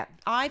 Yeah.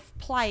 I've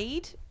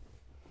played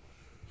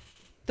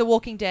The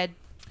Walking Dead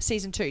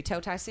Season 2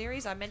 Telltale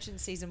series. I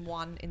mentioned Season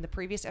 1 in the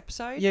previous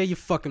episode. Yeah, you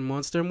fucking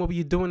monster. And what were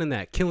you doing in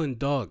that? Killing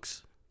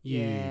dogs.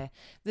 Yeah.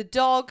 The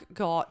dog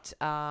got,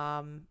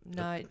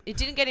 no, it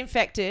didn't get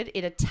infected.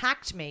 It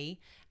attacked me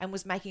and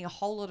was making a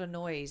whole lot of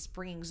noise,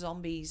 bringing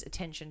zombies'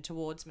 attention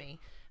towards me.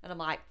 And I'm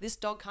like, this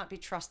dog can't be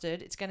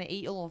trusted. It's going to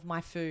eat all of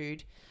my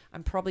food.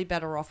 I'm probably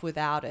better off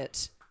without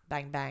it.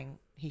 Bang, bang.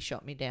 He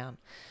shot me down.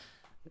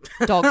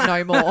 Dog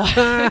no more.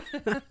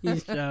 You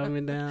shot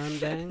me down.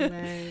 Bang,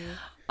 bang.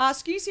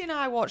 Scusi and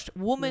I watched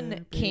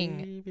Woman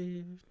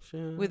King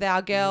with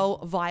our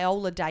girl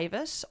Viola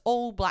Davis.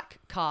 All black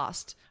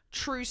cast.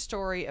 True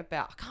story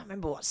about, I can't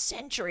remember what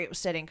century it was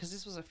set in because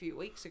this was a few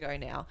weeks ago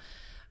now.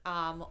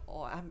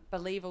 Or I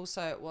believe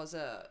also it was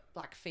a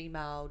black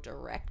female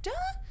director.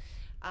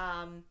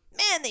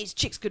 Man, these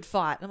chicks could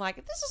fight. And I'm like,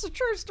 if this is a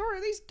true story,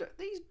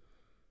 these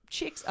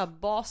chicks are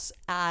boss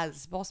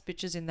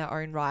bitches in their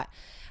own right.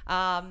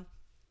 I'd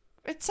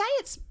say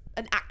it's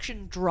an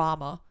action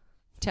drama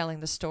telling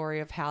the story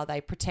of how they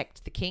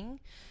protect the king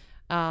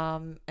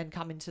and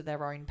come into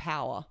their own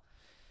power.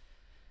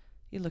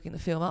 You're looking the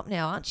film up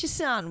now, aren't you,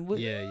 son? Woo!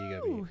 Yeah, you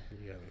got me.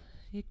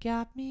 You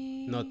got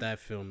me. Not that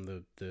film,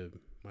 the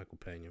Michael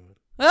Pena one.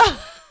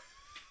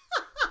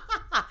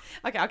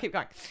 Okay, I'll keep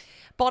going.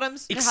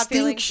 Bottoms,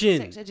 Extinction.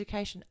 Sex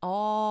education.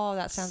 Oh,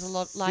 that sounds a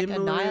lot like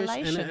Similar-ish,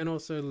 Annihilation. And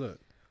also, look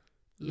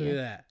at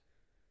that.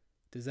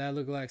 Does that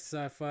look like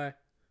sci-fi?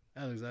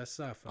 That looks like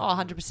sci-fi. Oh,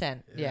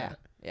 100%. Yeah.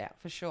 Yeah,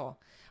 for sure.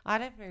 I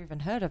never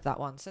even heard of that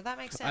one, so that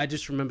makes sense. I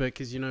just remember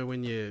because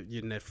when your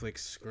Netflix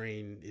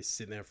screen is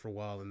sitting there for a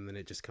while and then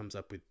it just comes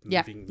up with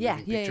Yep. moving Yeah,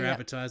 picture yeah.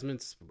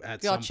 advertisements.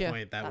 At Gotcha. some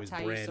point, that That's was how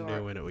you brand saw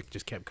new it. and it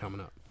just kept coming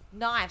up.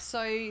 Nice.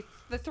 So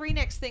the 3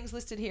 next things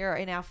listed here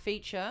in our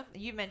feature.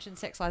 You mentioned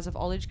Sex Lives of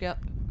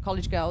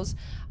College Girls.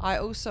 I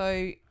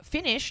also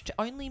finished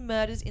Only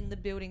Murders in the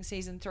Building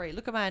season 3.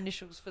 Look at my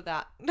initials for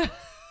that.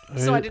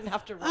 So I didn't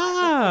have to write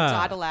the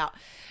title out.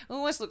 It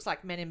almost looks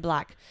like Men in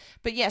Black.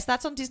 But yes,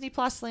 that's on Disney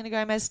Plus. Selena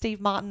Gomez, Steve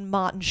Martin,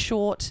 Martin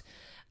Short.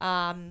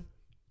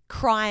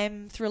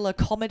 Crime, thriller,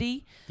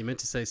 comedy. You meant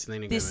to say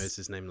Selena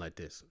Gomez's name like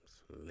this.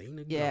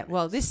 Selena Gomez.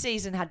 Well, this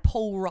season had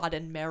Paul Rudd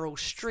and Meryl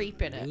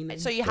Streep in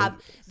it. So you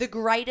have the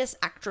greatest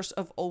actress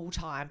of all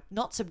time.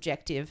 Not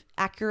subjective,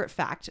 accurate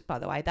fact, by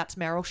the way. That's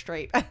Meryl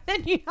Streep. And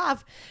then you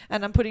have,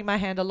 and I'm putting my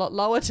hand a lot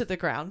lower to the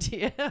ground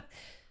here,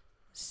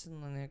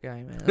 Selena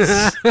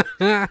Gomez,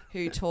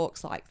 who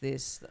talks like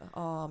this.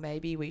 Oh,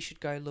 maybe we should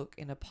go look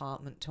in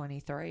apartment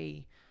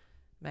 23.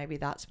 Maybe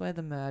that's where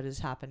the murder's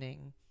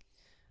happening.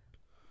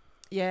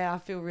 Yeah, I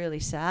feel really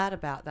sad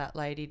about that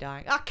lady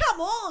dying. Oh, come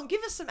on,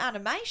 give us some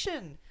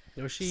animation.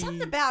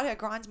 Something about her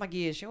grinds my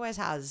gears. She always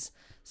has.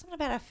 Something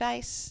about her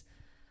face.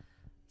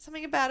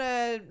 Something about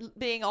her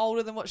being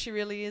older than what she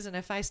really is and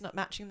her face not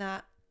matching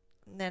that.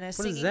 And then her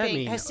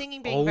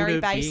singing being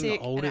very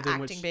basic and her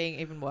acting being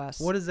even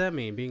worse. What does that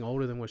mean, being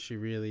older than what she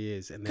really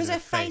is? Because her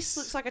face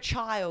looks like a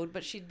child,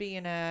 but she'd be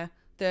in her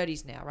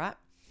 30s now, right?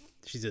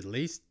 She's at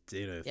least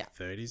in her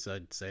 30s.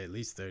 I'd say at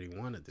least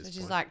 31 at this point.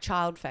 She's like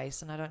child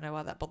face, and I don't know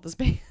why that bothers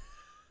me.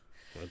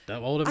 Well,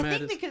 that older I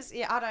matters. think because,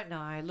 I don't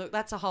know. Look,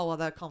 that's a whole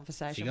other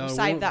conversation. We'll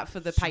save that for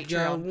the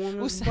Patreon.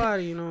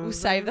 We'll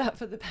save that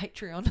for the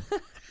Patreon.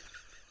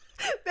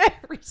 There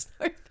is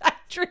no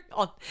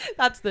Patreon.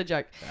 That's the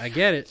joke. I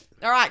get it.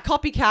 All right,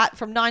 Copycat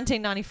from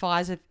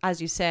 1995,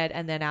 as you said,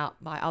 and then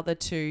my other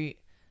 2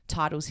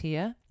 titles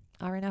here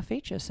are in our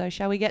feature. So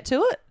shall we get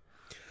to it?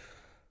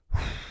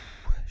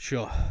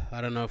 Sure.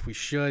 I don't know if we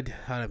should.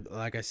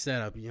 Like I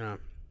said,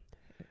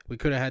 we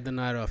could have had the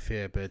night off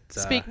here, but...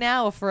 Speak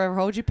now or forever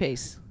hold your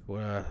peace.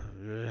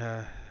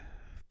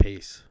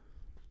 Peace.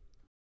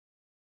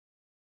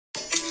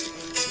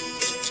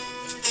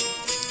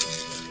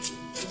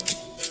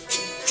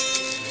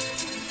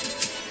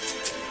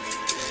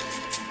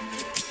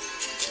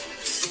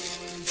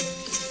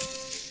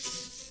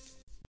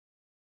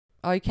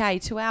 Okay,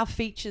 to our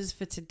features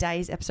for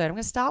today's episode. I'm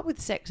going to start with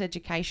Sex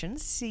Education,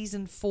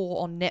 Season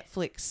 4 on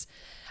Netflix.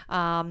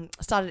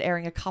 Started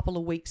airing a couple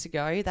of weeks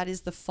ago. That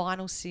is the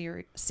final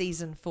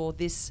season for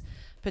this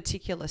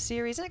particular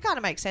series. And it kind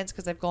of makes sense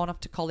because they've gone off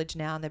to college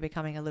now and they're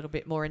becoming a little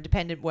bit more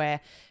independent, where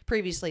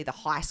previously the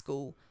high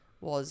school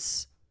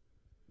was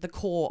the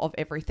core of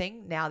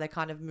everything. Now they're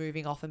kind of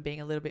moving off and being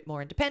a little bit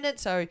more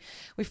independent. So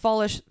we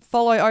follow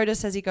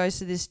Otis as he goes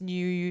to this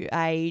new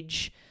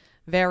age,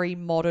 very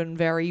modern,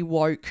 very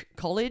woke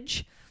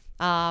college.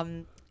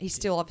 He's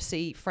still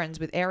obviously friends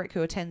with Eric,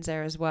 who attends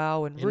there as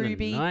well, and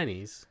Ruby. In the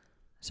 90s?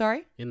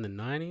 Sorry? In the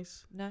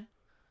 90s? No.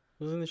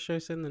 Wasn't the show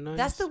set in the 90s?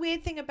 That's the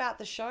weird thing about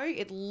the show.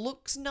 It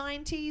looks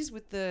 90s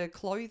with the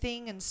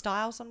clothing and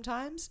style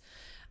sometimes.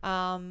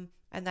 And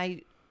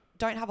they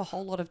don't have a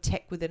whole lot of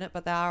tech within it,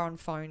 but they are on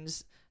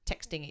phones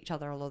texting each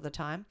other a lot of the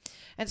time.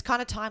 And it's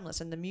kind of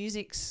timeless, and the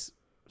music's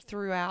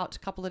throughout a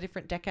couple of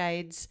different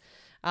decades.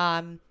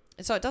 And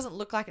so it doesn't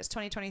look like it's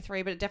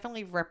 2023, but it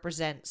definitely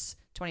represents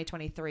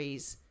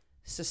 2023's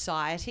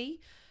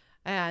society.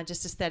 And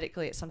just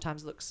aesthetically, it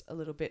sometimes looks a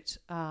little bit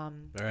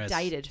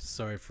dated.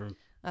 Sorry for...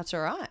 That's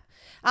all right.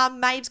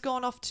 Maeve's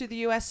gone off to the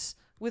US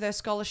with her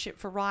scholarship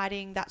for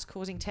writing. That's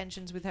causing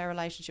tensions with her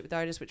relationship with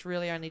Otis, which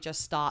really only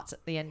just starts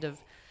at the end of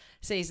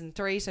season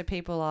 3. So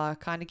people are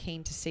kind of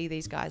keen to see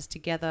these guys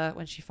together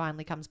when she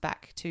finally comes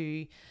back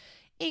to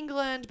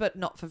England, but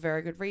not for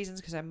very good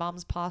reasons because her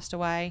mum's passed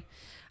away.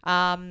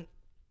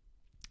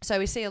 So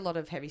we see a lot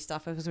of heavy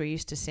stuff as we're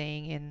used to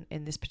seeing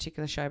in this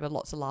particular show, but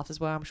lots of laughs as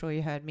well. I'm sure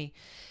you heard me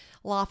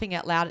laughing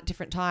out loud at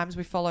different times.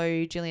 We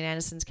follow Gillian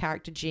Anderson's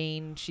character,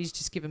 Jean. She's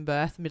just given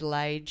birth, middle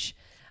age,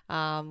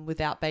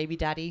 without baby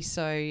daddy.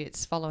 So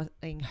it's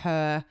following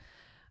her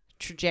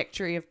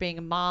trajectory of being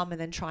a mum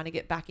and then trying to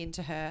get back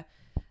into her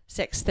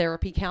sex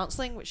therapy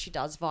counselling, which she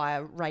does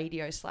via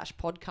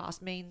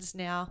radio/podcast means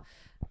now.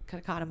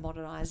 Kind of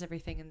modernise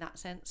everything in that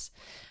sense.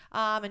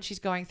 And she's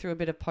going through a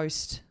bit of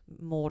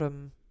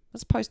postnatal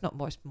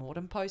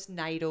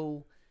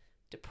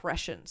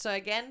depression. So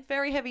again,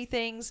 very heavy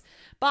things,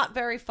 but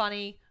very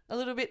funny. A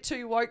little bit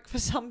too woke for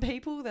some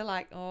people. They're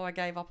like, oh, I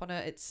gave up on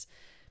it. It's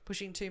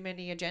pushing too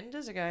many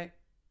agendas. I go,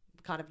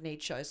 kind of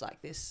need shows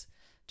like this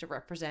to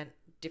represent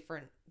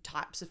different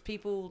types of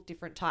people,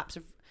 different types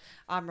of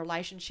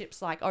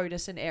relationships, like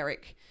Otis and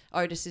Eric.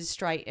 Otis is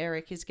straight,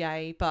 Eric is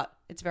gay, but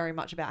it's very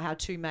much about how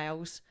two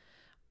males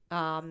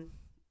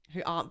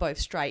who aren't both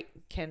straight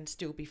can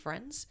still be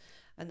friends.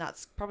 And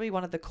that's probably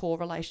one of the core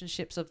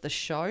relationships of the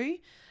show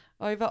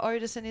over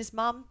Otis and his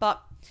mum.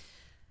 But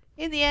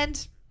in the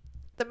end,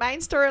 The main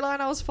storyline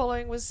I was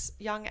following was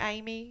young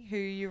Amy, who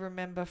you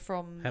remember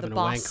from Having the a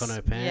bus. wank on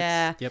her pants.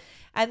 Yeah. Yep.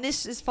 And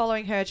this is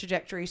following her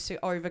trajectory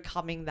to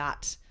overcoming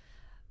that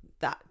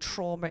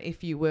trauma,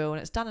 if you will. And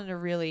it's done in a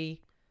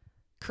really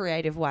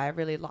creative way. I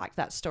really like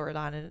that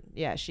storyline. And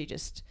yeah, she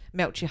just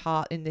melts your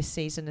heart in this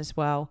season as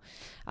well.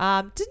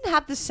 Didn't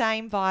have the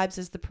same vibes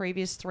as the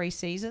previous 3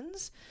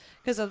 seasons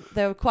because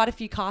there were quite a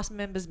few cast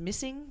members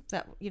missing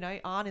that,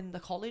 aren't in the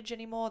college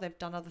anymore. They've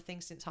done other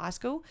things since high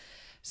school.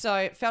 So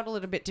it felt a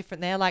little bit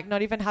different there. Like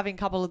not even having a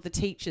couple of the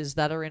teachers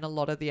that are in a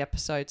lot of the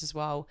episodes as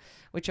well,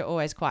 which are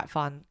always quite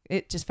fun.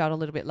 It just felt a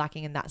little bit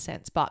lacking in that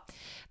sense. But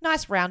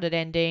nice rounded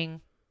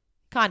ending,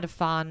 kind of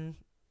fun,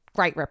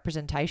 great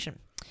representation.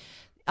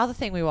 Other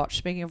thing we watched,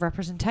 speaking of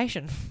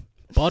representation.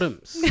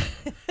 Bottoms.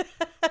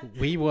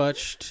 We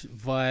watched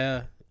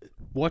via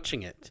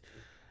watching it.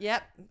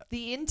 Yep,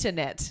 the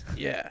internet.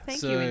 Yeah.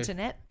 Thank you,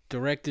 internet.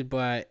 Directed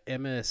by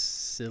Emma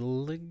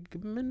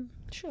Seligman.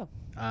 Sure.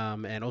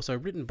 And also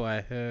written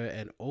by her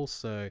and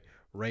also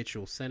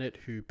Rachel Sennett,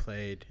 who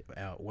played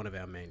one of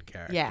our main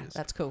characters. Yeah,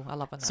 that's cool. I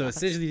love when that So happens.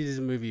 essentially, this is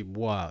a movie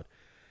wild.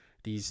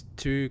 These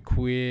 2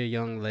 queer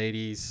young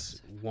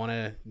ladies want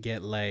to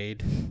get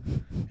laid,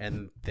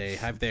 and they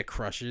have their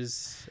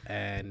crushes,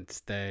 and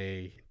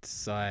they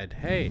decide,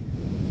 hey,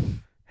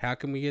 how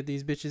can we get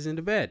these bitches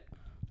into bed?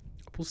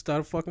 We'll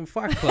start a fucking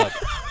fight club.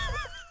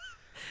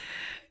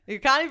 You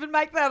can't even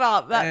make that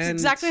up. That's And-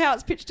 exactly how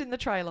it's pitched in the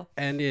trailer.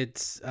 And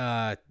it's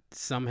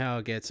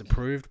somehow gets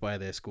approved by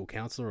their school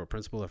counselor or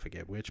principal, I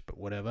forget which, but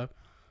whatever.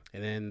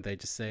 And then they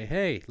just say,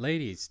 hey,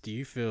 ladies, do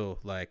you feel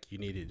like you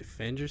need to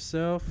defend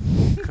yourself?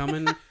 Come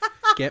and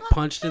get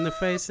punched in the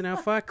face in our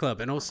fight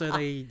club. And also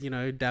they,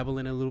 dabble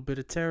in a little bit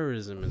of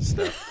terrorism and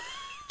stuff.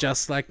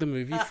 Just like the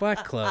movie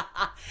Fight Club.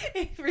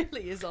 It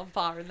really is on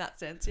par in that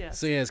sense, yeah.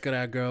 So yeah, it's got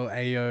our girl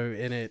Ayo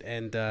in it.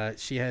 And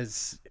she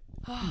has,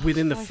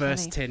 within the so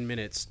first funny. 10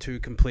 minutes, 2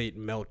 complete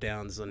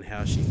meltdowns on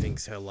how she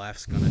thinks her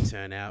life's going to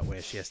turn out,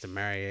 where she has to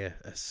marry a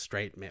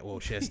straight man. Well,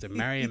 she has to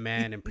marry a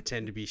man and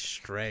pretend to be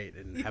straight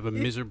and have a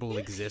miserable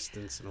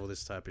existence and all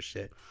this type of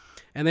shit.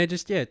 And they're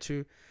just,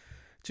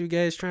 two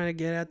guys trying to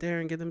get out there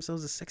and get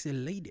themselves a sexy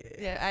lady.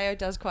 Yeah, Ao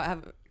does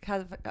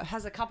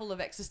has a couple of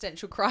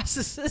existential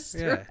crises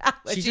Yeah. throughout.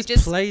 Where She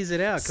just plays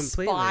it out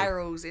completely.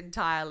 Spirals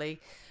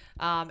entirely.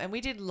 And we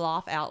did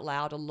laugh out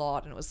loud a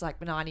lot, and it was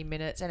like 90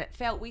 minutes, and it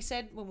felt, we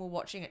said when we were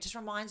watching it, just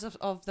reminds us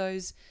of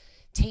those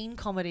teen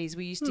comedies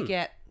we used to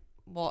get,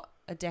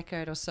 a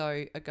decade or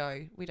so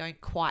ago. We don't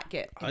quite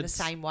get in the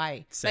same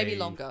way. Maybe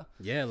longer.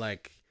 Yeah,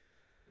 like,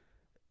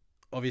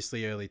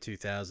 obviously early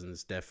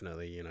 2000s,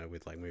 definitely,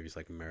 with like movies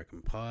like American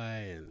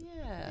Pie and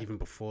even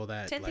before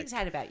that. 10 Things I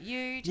Hate About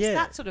You, just Yeah.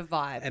 that sort of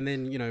vibe. And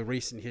then,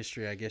 recent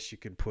history, I guess you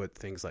could put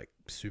things like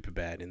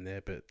Superbad in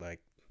there, but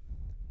like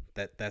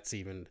that's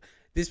even...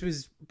 This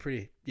was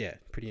pretty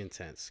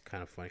intense,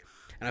 kind of funny.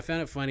 And I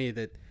found it funny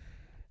that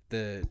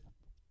the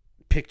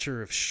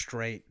picture of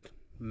straight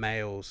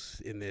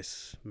males in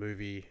this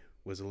movie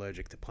was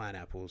allergic to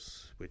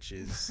pineapples, which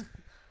is,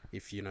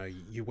 if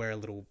you wear a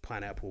little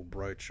pineapple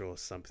brooch or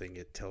something,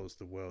 it tells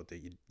the world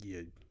that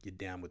you're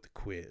down with the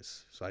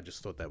queers. So I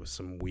just thought that was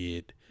some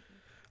weird,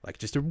 like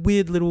just a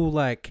weird little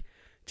like,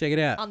 check it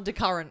out.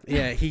 Undercurrent.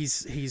 Yeah,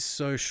 he's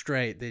so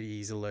straight that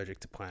he's allergic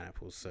to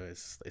pineapples. So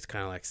it's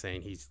kind of like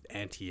saying he's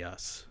anti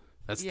us.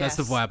 That's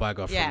the vibe I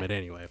got from it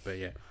anyway. But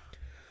yeah,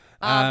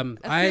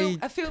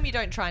 a film you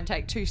don't try and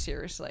take too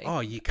seriously. Oh,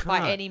 you can't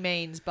by any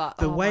means. But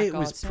the way my it God,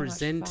 was so much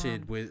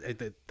presented fun.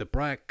 with the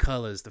bright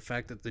colors, the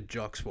fact that the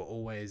jocks were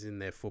always in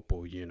their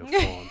football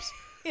uniforms.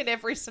 In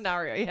every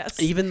scenario, yes.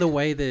 Even the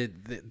way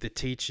the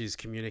teachers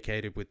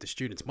communicated with the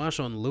students.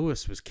 Marshawn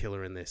Lewis was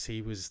killer in this.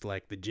 He was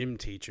like the gym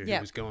teacher who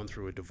was going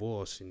through a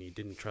divorce and he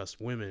didn't trust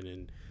women.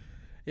 And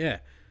yeah,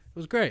 it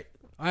was great.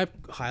 I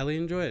highly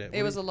enjoyed it.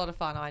 It was a lot of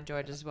fun. I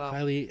enjoyed it as well.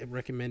 Highly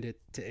recommend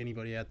it to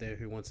anybody out there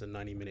who wants a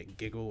 90-minute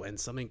giggle and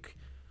something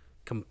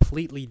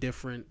completely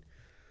different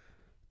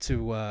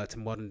to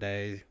modern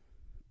day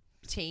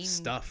Teen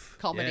stuff.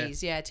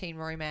 comedies, teen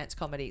romance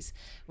comedies,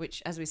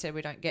 which, as we said,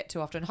 we don't get too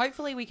often.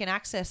 Hopefully we can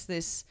access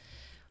this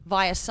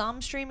via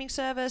some streaming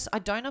service. I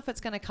don't know if it's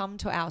going to come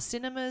to our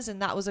cinemas,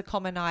 and that was a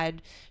comment I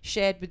had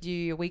shared with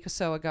you a week or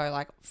so ago,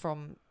 like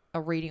from a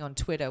reading on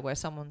Twitter where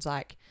someone's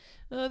like,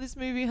 oh, this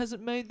movie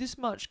hasn't made this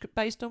much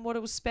based on what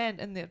it was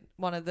spent, and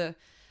one of the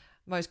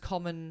most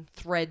common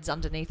threads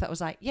underneath that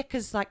was like, yeah,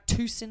 because like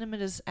 2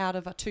 cinemas out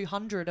of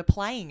 200 are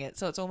playing it,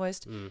 so it's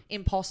almost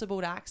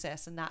impossible to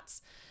access, and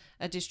that's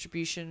a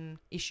distribution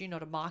issue,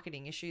 not a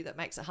marketing issue, that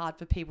makes it hard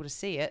for people to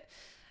see it,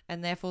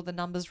 and therefore the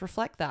numbers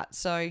reflect that.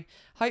 So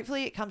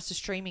hopefully it comes to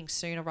streaming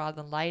sooner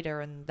rather than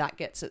later, and that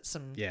gets it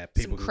some people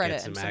some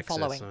credit can get some and some access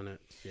following on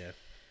it. Yeah.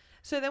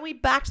 So then we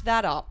backed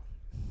that up,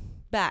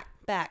 back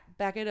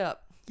it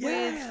up.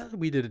 Yeah,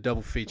 we did a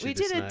double feature. We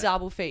did a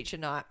double feature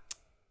night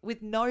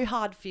with No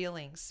Hard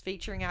Feelings,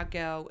 featuring our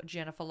girl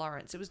Jennifer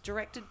Lawrence. It was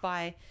directed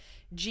by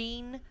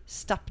Gene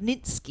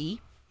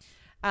Stupnitsky,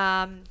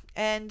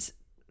 and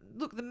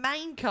look, the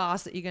main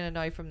cast that you're going to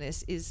know from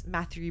this is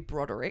Matthew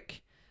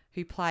Broderick,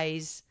 who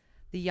plays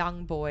the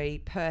young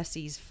boy,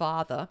 Percy's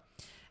father,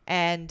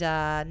 and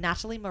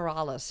Natalie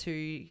Morales,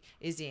 who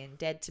is in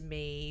Dead to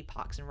Me,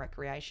 Parks and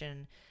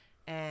Recreation,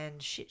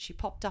 and shit, she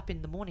popped up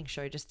in the morning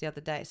show just the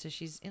other day, so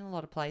she's in a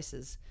lot of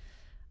places.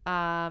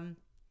 And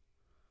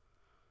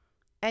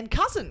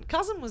Cousin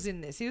was in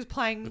this. He was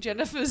playing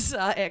Jennifer's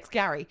ex,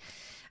 Gary.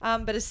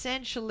 But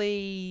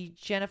essentially,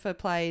 Jennifer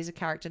plays a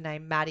character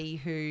named Maddie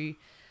who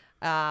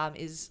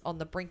is on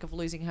the brink of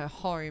losing her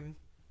home.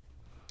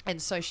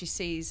 And so she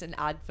sees an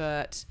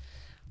advert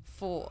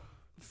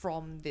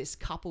from this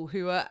couple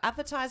who are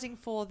advertising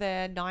for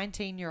their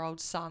 19-year-old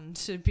son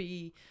to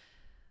be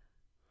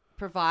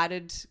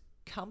provided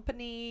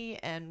company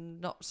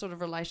and not sort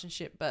of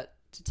relationship, but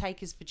to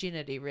take his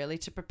virginity, really,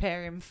 to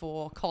prepare him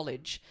for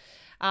college.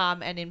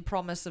 And in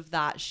promise of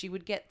that, she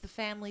would get the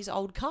family's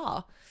old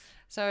car.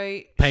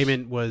 So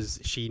payment was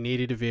she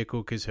needed a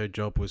vehicle because her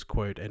job was,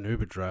 quote, an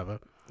Uber driver.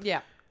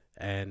 Yeah.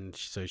 And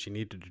so she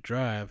needed to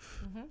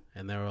drive.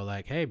 And they were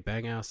like, hey,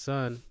 bang our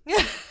son.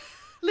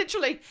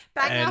 Literally,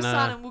 bang our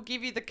son and we'll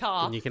give you the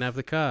car. And you can have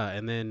the car.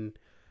 And then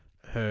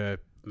her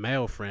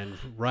male friend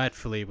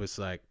rightfully was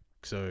like,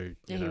 so,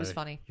 you know, he was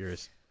funny. You're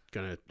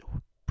going to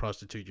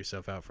prostitute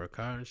yourself out for a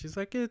car? And she's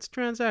like, it's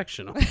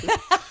transactional.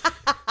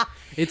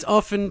 It's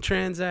often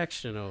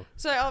transactional.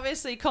 So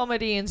obviously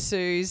comedy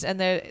ensues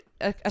and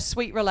a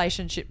sweet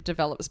relationship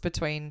develops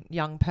between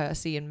young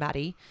Percy and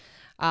Maddie,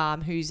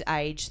 who's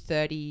aged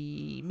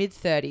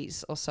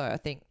mid-30s or so, I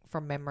think,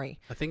 from memory.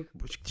 I think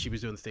she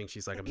was doing the thing.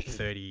 She's like, I'm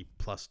 30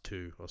 plus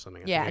 2 or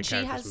something. Yeah, I and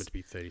think she has meant to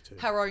be 32.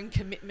 Her own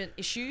commitment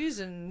issues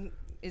and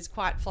is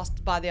quite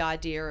flustered by the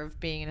idea of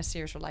being in a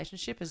serious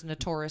relationship, is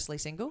notoriously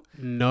single.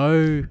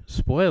 No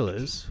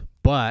spoilers,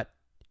 but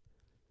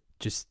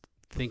just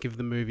think of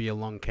the movie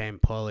Along Came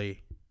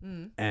Polly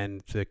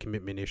and the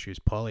commitment issues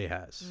Polly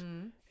has,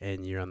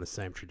 and you're on the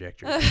same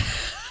trajectory.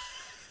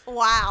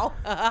 Wow.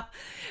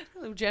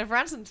 Little Jennifer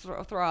Aniston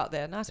throw out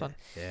there. Nice one.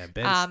 Yeah,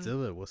 Ben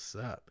Stiller, what's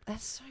up?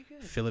 That's so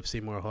good. Philip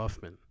Seymour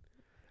Hoffman.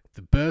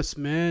 The best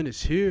man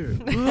is here.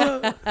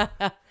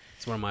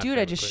 It's one of my Dude,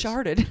 I just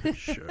sharted.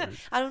 Sharted.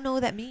 I don't know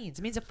what that means.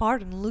 It means a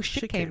fart and a loose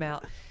shit came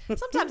out.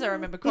 Sometimes I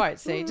remember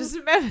quotes, see. Just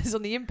remembers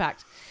on the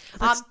impact.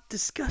 That's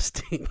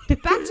disgusting.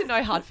 Back to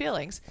No Hard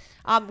Feelings.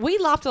 We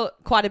laughed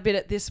quite a bit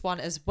at this one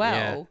as well.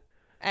 Yeah.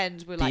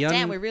 And we're like,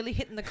 damn, we're really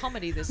hitting the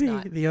comedy this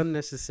night. The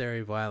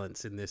unnecessary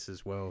violence in this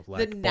as well.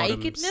 Like the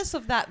nakedness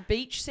of that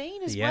beach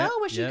scene as well,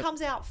 where she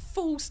comes out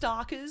full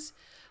starkers,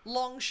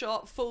 long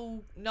shot,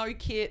 full no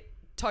kit,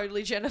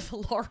 totally Jennifer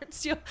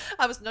Lawrence.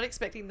 I was not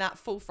expecting that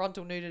full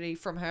frontal nudity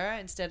from her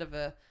instead of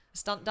a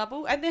stunt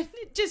double. And then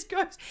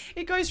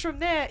it goes from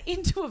there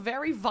into a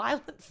very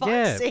violent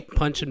fight scene.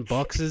 Punching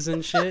boxes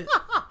and shit.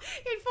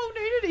 In full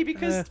nudity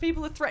because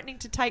people are threatening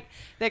to take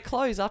their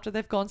clothes after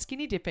they've gone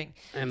skinny dipping.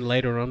 And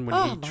later on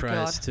when he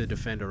tries to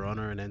defend her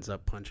honor and ends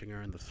up punching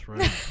her in the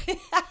throat.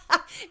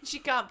 She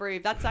can't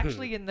breathe. That's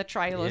actually in the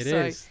trailer. It so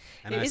is.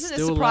 And it I isn't a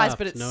still surprise, laughed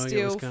but it's knowing it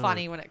still was coming.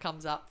 funny when it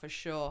comes up for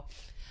sure.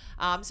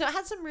 So it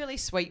had some really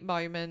sweet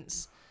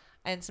moments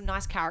and some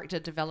nice character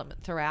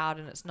development throughout.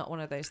 And it's not one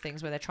of those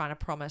things where they're trying to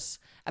promise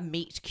a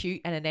meet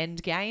cute and an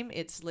end game.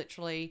 It's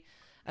literally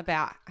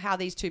about how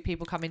these two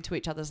people come into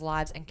each other's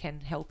lives and can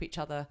help each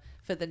other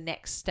for the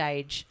next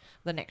stage,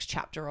 the next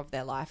chapter of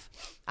their life.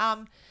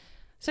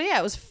 So yeah,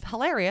 it was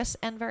hilarious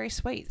and very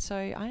sweet. So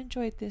I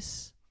enjoyed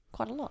this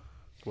quite a lot.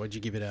 What'd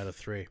you give it out of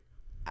 3?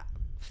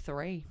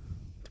 3.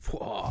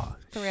 Whoa,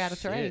 3 out of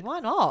 3. shit. Why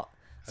not?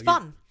 It's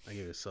fun. I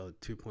give it a solid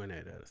 2.8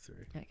 out of 3.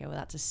 Okay, well,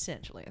 that's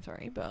essentially a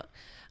 3. But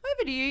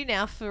over to you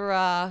now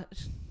for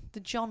the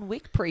John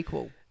Wick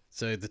prequel.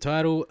 So the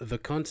title, The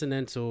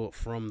Continental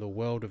from the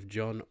World of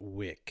John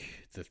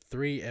Wick. The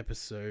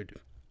 3-episode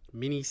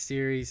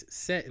mini-series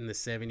set in the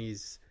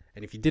 70s.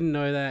 And if you didn't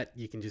know that,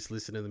 you can just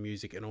listen to the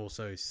music and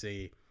also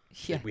see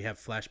that we have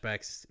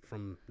flashbacks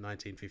from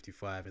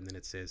 1955. And then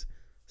it says,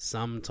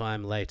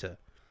 sometime later.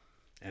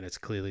 And it's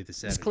clearly the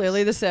 70s. It's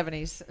clearly the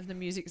 70s. And the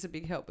music's a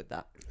big help with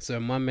that. So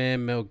my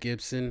man Mel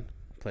Gibson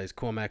plays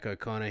Cormac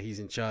O'Connor. He's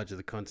in charge of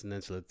the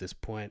Continental at this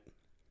point.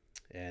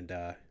 And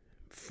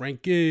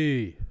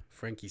Frankie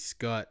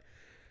Scott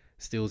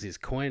steals his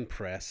coin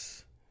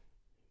press,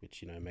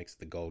 which, makes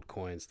the gold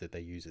coins that they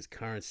use as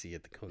currency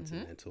at the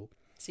Continental.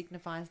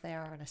 Signifies they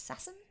are an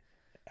assassin.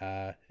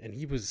 And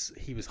he was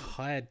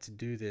hired to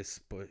do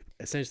this, but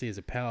essentially as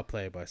a power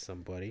play by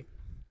somebody,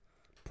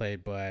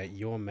 played by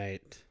your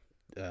mate,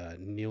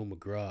 Neil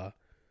McGrath.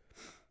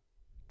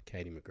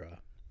 Katie McGrath.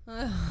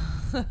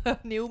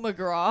 Neil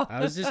McGrath.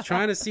 I was just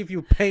trying to see if you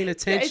were paying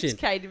attention. It's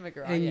Katie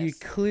McGrath, and you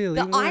clearly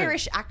the weren't.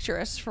 Irish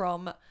actress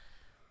from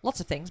lots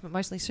of things, but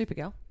mostly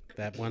Supergirl.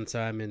 That one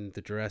time in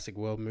the Jurassic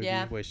World movie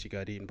where she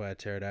got eaten by a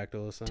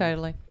pterodactyl or something.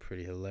 Totally.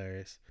 Pretty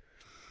hilarious.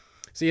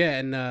 So yeah,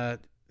 and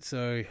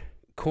so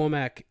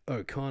Cormac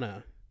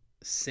O'Connor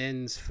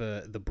sends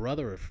for the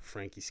brother of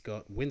Frankie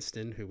Scott,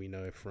 Winston, who we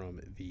know from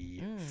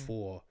the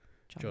 4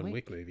 John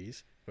Wick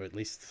movies, or at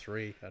least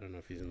 3. I don't know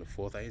if he's in the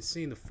 4th. I had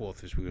seen the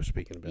 4th as we were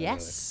speaking about.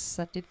 Yes,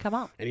 that did come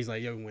up. And he's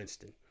like, yo,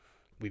 Winston,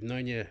 we've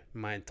known you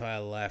my entire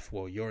life,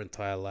 well, your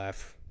entire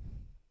life.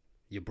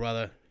 your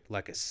brother,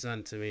 like a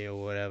son to me or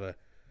whatever,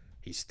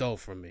 he stole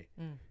from me.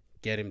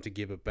 Get him to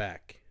give it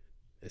back,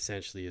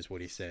 essentially is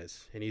what he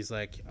says. And he's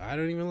like, I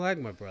don't even like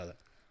my brother.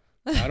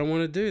 I don't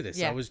want to do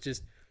this. I was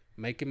just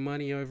making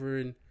money over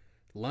in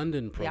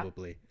London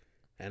probably.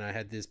 And I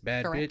had this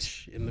bad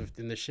bitch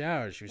in the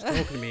shower. She was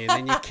talking to me, and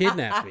then you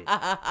kidnapped me.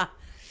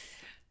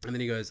 And then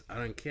he goes, I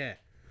don't care.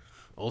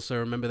 Also,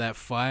 remember that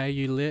fire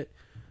you lit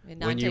In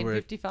when you were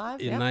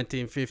 1955? in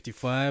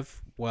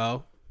 1955?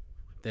 Well,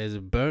 there's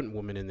a burnt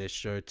woman in this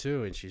show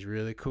too, and she's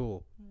really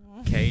cool.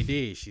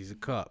 KD, she's a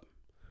cop.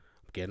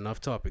 I'm getting off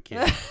topic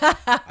here.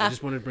 I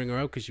just wanted to bring her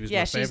up because she was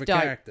my favorite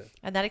character.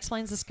 And that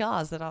explains the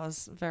scars that I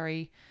was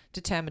very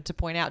determined to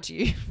point out to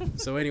you.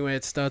 So anyway,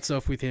 it starts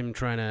off with him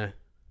trying to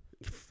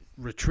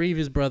retrieve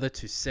his brother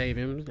to save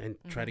him and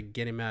try to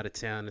get him out of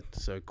town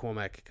so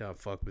Cormac can't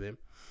fuck with him.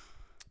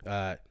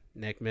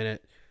 Next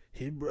minute,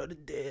 his brother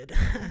dead.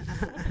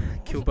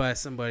 Killed by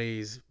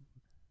somebody's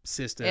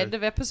sister. End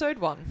of episode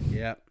 1.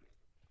 Yeah.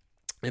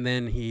 And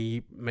then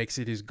he makes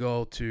it his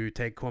goal to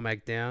take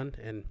Cormac down,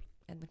 and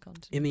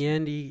in the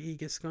end, he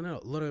gets gone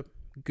out. A lot of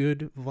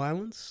good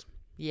violence.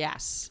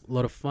 Yes. A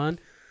lot of fun.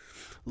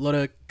 A lot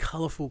of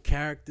colourful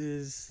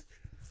characters.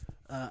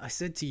 I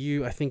said to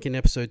you, I think in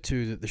episode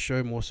 2, that the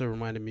show more so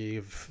reminded me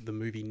of the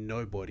movie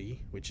Nobody,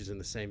 which is in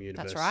the same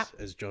universe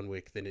as John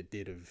Wick, than it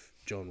did of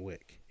John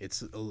Wick.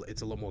 It's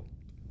a lot more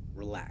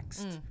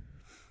relaxed.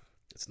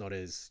 It's not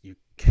as you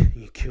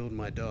killed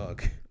my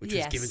dog, which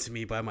was given to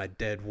me by my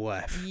dead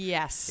wife.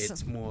 Yes.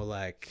 It's more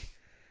like,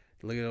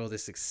 look at all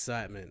this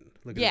excitement.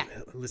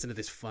 Listen to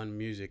this fun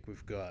music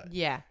we've got.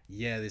 Yeah,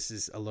 this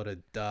is a lot of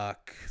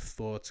dark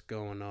thoughts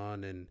going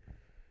on, and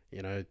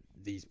you know,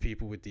 these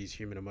people with these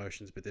human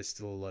emotions, but there's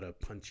still a lot of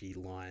punchy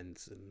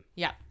lines, and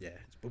it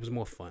was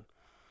more fun.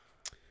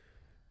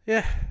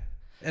 Yeah.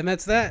 And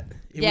that's that.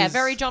 It was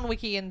very John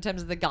Wicky in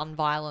terms of the gun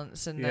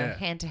violence and the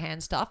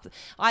hand-to-hand stuff.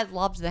 I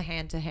loved the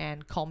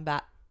hand-to-hand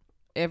combat.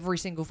 Every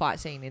single fight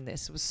scene in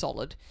this was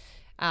solid.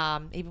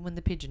 Even when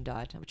the pigeon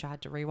died, which I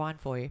had to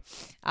rewind for you.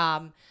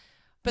 But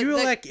you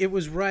were like, it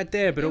was right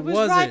there, but it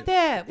wasn't. Right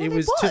there. Well, it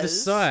was to the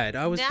side.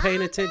 I was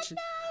paying attention.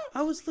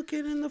 I was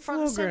looking in the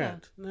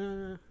foreground.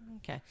 No.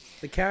 Okay.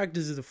 The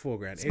characters are the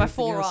foreground. It's my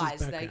 4 eyes.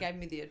 They gave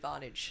me the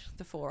advantage.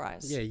 The 4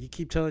 eyes. Yeah, you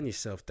keep telling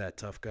yourself that,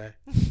 tough guy.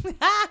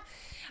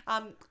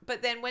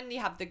 But then when you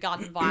have the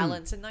gun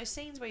violence and those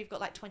scenes where you've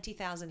got like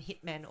 20,000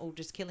 hitmen all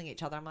just killing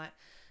each other, I'm like,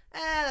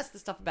 that's the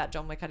stuff about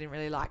John Wick I didn't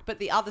really like. But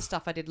the other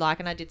stuff I did like,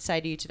 and I did say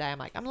to you today,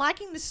 I'm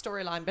liking this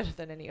storyline better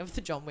than any of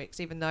the John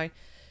Wicks, even though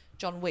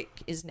John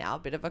Wick is now a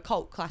bit of a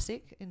cult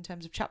classic in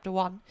terms of chapter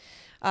 1.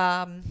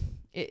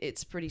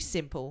 It's pretty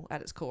simple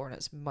at its core, and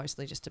it's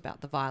mostly just about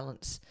the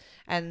violence.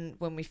 And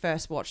when we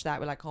first watched that,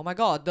 we're like, oh my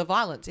God, the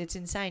violence. It's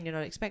insane. You're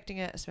not expecting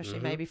it, especially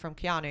maybe from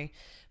Keanu.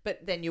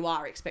 But then you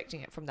are expecting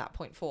it from that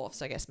point forth.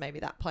 So I guess maybe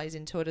that plays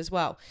into it as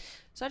well.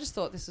 So I just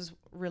thought this was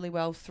really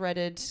well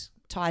threaded,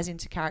 ties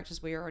into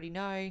characters we already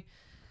know,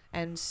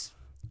 and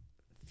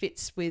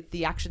fits with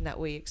the action that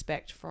we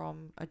expect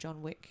from a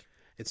John Wick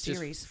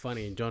series. Just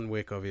funny. In John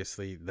Wick,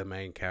 obviously, the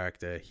main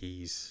character,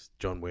 he's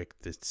John Wick.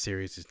 The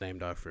series is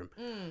named after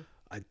him.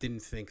 I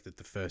didn't think that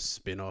the first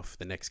spin-off,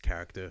 the next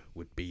character,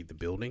 would be the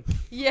building.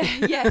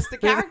 The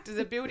character,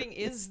 the building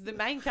is the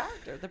main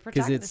character, the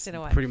protagonist in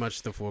a way. It's pretty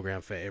much the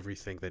foreground for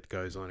everything that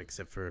goes on,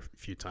 except for a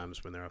few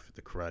times when they're off at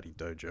the karate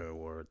dojo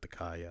or at the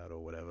car yard or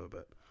whatever.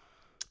 But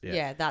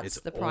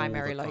that's the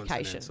primary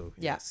location.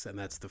 Yes, and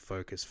that's the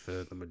focus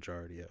for the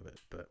majority of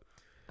it. But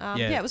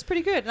it was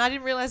pretty good. And I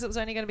didn't realize it was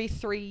only going to be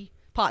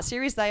 3-part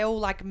series. They all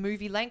like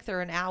movie length.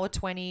 They're an hour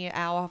 20,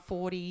 hour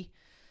 40.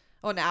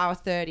 Or an hour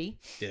 30.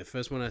 Yeah,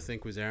 first one I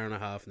think was hour and a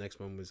half. Next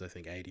one was I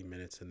think 80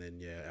 minutes, and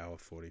then hour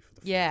 40 for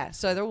the final.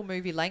 So they're all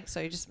movie length.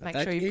 So you just make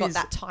sure you've got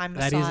that time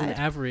aside. That is an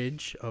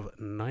average of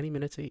 90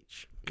 minutes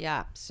each.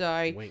 Yeah.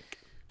 So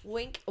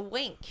wink.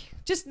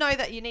 Just know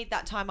that you need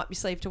that time up your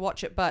sleeve to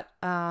watch it, but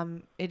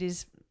it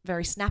is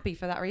very snappy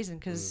for that reason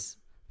because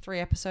 3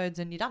 episodes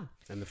and you're done.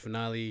 And the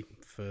finale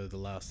for the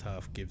last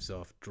half gives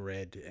off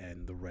Dread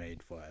and the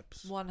Raid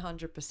vibes.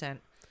 100%.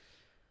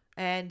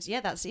 And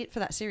that's it for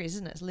that series,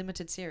 isn't it? It's a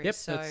limited series. Yep.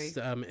 So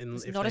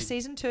it's not a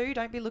season 2.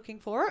 Don't be looking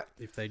for it.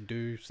 If they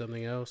do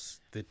something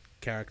else, the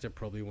character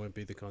probably won't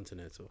be the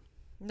Continental.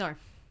 No,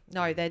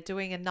 they're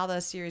doing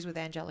another series with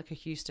Angelica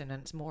Houston,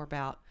 and it's more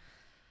about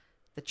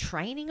the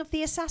training of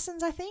the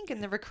assassins, I think,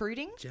 and the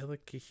recruiting.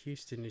 Angelica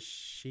Houston, is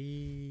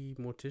she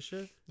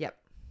Morticia? Yep.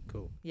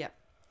 Cool. Yep.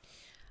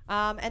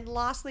 And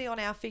lastly, on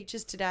our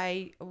features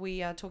today,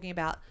 we are talking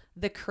about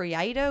The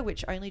Creator,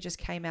 which only just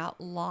came out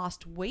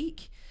last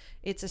week.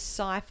 It's a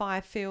sci-fi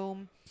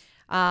film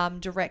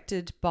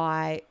directed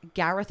by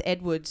Gareth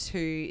Edwards, who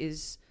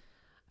is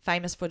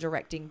famous for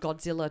directing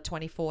Godzilla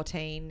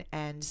 2014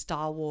 and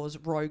Star Wars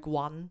Rogue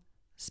One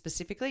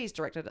specifically. He's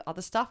directed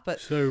other stuff, but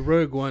so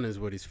Rogue One is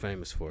what he's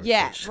famous for.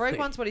 Yeah, Rogue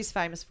One's what he's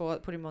famous for.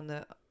 It put him on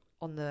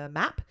the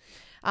map.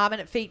 And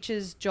it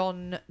features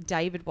John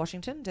David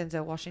Washington,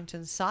 Denzel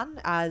Washington's son,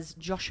 as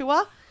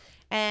Joshua,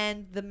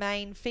 and the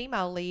main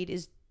female lead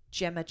is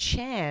Gemma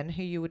Chan,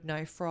 who you would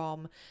know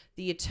from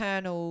The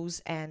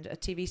Eternals and a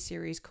TV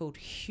series called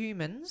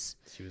Humans.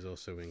 She was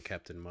also in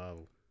Captain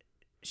Marvel.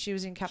 She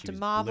was in Captain was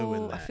Marvel. blue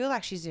in I that. feel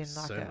like she's in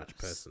like So a much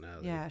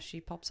personality. Yeah, she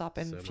pops up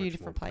in So a few much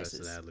different more places.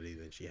 personality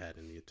than she had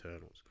in The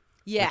Eternals.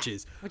 Yeah, which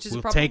is a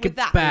we'll problem take with it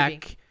that back.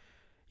 movie.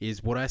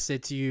 Is what I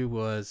said to you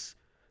was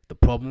the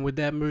problem with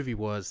that movie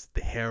was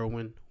the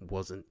heroine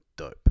wasn't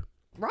dope.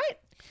 Right.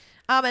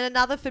 And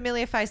another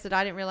familiar face that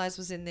I didn't realize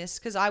was in this,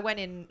 because I went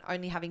in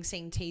only having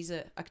seen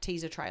a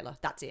teaser trailer.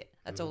 That's it.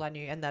 That's all I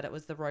knew, and that it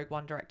was the Rogue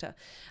One director.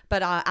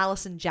 But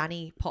Alison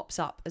Janney pops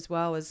up as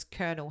well as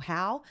Colonel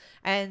Howe,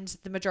 and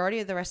the majority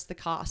of the rest of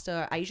the cast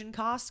are Asian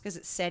cast because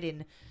it's set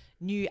in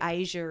New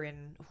Asia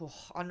in,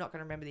 I'm not going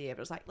to remember the year, but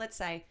it was like, let's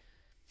say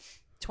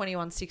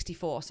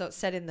 2164. So it's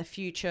set in the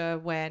future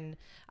when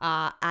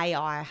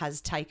AI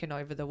has taken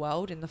over the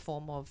world in the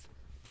form of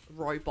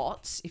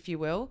robots, if you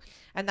will,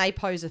 and they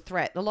pose a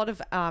threat. A lot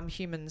of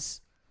humans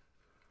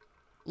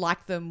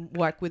like them,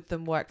 work with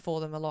them, work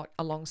for them a lot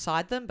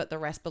alongside them, but the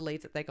rest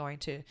believe that they're going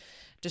to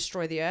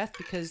destroy the earth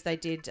because they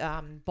did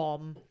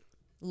bomb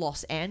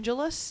Los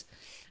Angeles.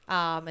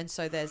 And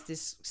so there's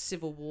this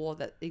civil war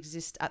that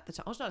exists at the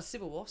time. Oh, it's not a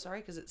civil war,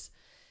 sorry, because it's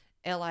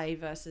LA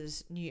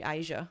versus New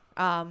Asia.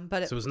 So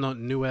it's not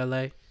New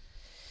LA?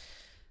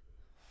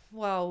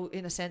 Well,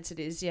 in a sense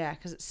it is, yeah,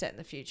 because it's set in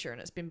the future and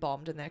it's been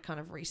bombed and they're kind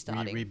of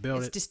restarting.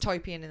 Rebuild it's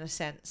dystopian in a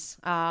sense.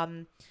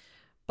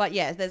 But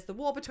yeah, there's the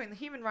war between the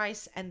human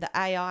race and the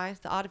AI,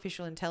 the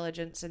artificial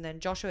intelligence, and then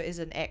Joshua is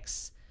an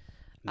Navy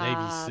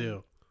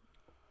SEAL.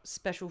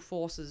 Special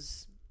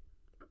Forces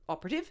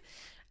operative.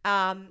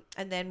 And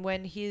then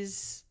when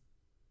his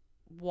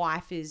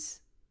wife is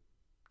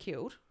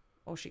killed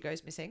or she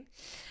goes missing,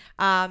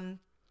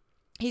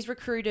 he's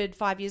recruited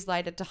 5 years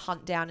later to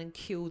hunt down and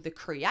kill the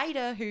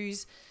creator,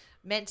 who's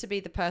meant to be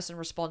the person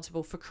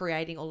responsible for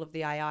creating all of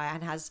the AI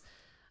and has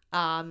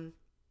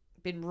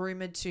been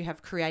rumored to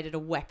have created a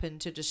weapon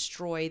to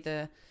destroy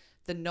the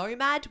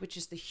Nomad, which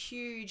is the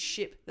huge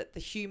ship that the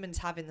humans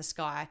have in the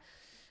sky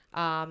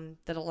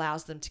that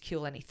allows them to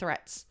kill any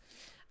threats.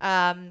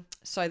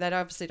 So they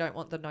obviously don't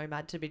want the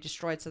Nomad to be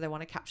destroyed, so they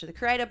want to capture the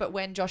creator. But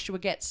when Joshua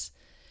gets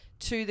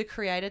to the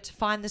creator to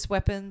find this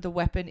weapon, the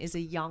weapon is a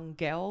young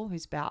girl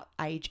who's about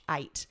age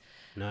 8.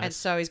 Nice. And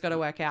so he's got to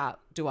work out,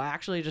 do I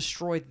actually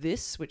destroy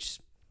this, which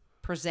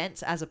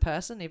presents as a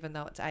person, even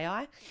though it's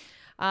AI,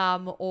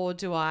 or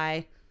do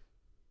I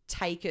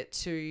take it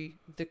to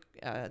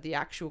the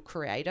actual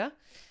creator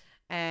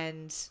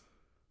and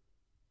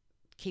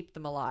keep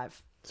them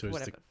alive? So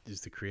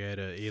is the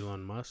creator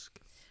Elon Musk?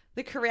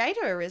 The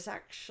creator is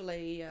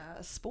actually a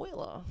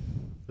spoiler.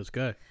 Let's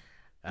go.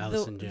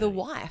 Alison the Janney.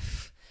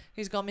 wife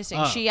who's gone missing.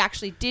 Oh. She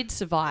actually did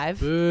survive.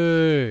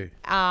 Boo.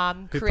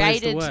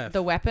 Created wife?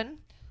 the weapon,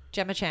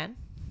 Gemma Chan.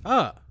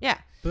 Oh. Yeah.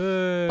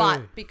 Boo.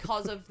 But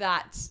because of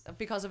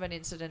an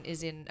incident,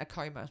 is in a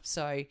coma.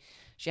 So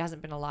she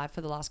hasn't been alive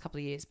for the last couple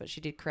of years, but she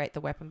did create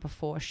the weapon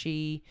before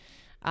she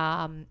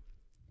went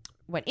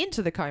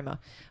into the coma.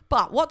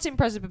 But what's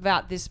impressive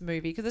about this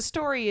movie, because the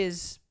story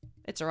is,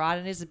 it's alright,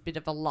 and it is a bit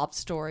of a love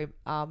story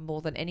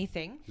more than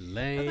anything.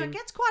 Lame. Although it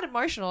gets quite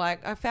emotional.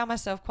 Like, I found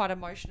myself quite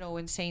emotional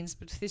in scenes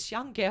with this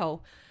young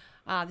girl,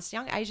 this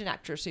young Asian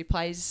actress who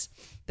plays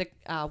the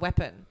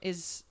weapon.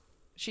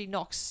 She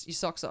knocks your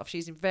socks off.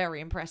 She's very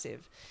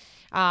impressive.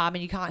 And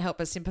you can't help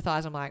but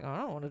sympathize. I'm like, I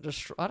don't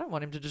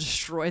want him to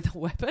destroy the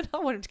weapon. I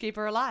want him to keep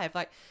her alive.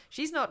 Like,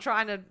 she's not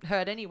trying to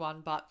hurt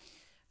anyone, but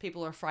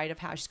people are afraid of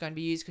how she's going to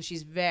be used because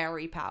she's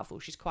very powerful.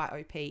 She's quite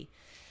OP.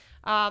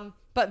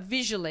 But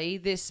visually,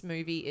 this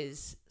movie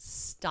is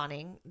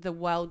stunning. The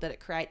world that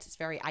it creates, it's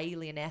very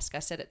alien-esque. I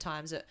said at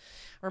times it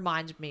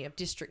reminded me of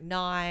District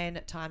 9.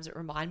 At times it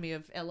reminded me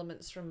of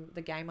elements from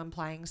the game I'm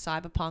playing,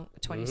 Cyberpunk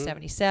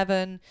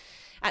 2077.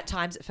 At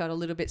times it felt a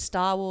little bit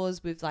Star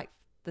Wars with like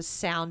the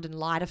sound and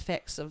light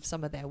effects of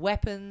some of their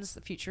weapons,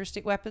 the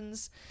futuristic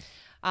weapons.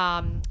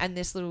 And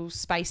this little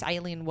space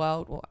alien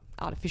world or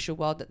artificial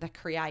world that they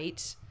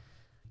create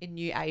in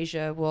New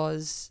Asia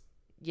was,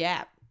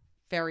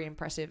 very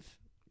impressive.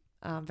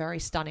 Very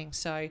stunning.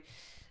 So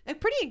a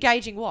pretty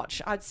engaging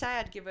watch. I'd say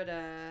I'd give it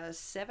a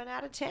 7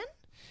 out of 10,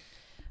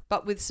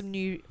 but with some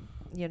new,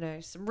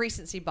 some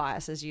recency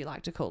bias, as you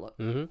like to call it.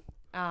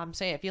 Mm-hmm.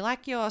 So yeah, if you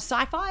like your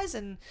sci-fis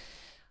and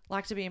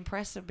like to be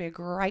impressed, it'd be a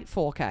great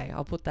 4K.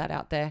 I'll put that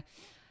out there.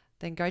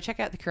 Then go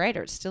check out The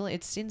Creator.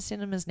 It's in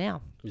cinemas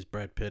now. Is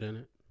Brad Pitt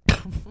in it?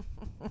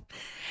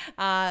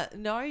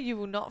 No, you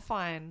will not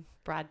find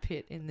Brad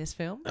Pitt in this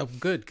film. Oh,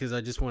 good, because I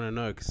just want to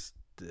know,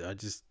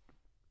 because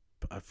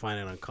I find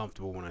it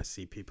uncomfortable when I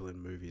see people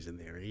in movies and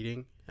they're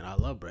eating, and I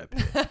love Brad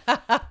Pitt.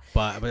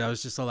 but I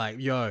was just like,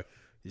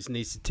 this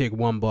needs to tick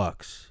one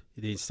box.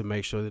 It needs to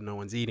make sure that no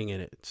one's eating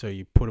in it. So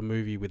you put a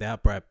movie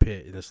without Brad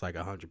Pitt, and it's like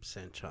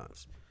 100%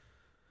 chance.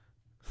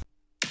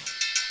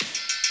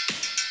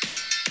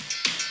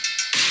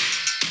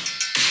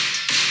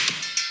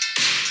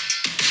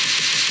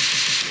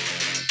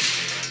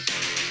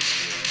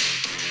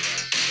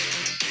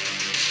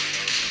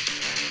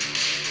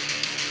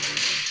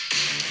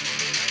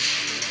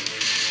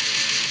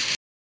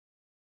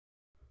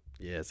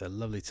 Yeah, it's a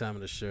lovely time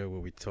of the show where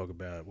we talk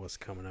about what's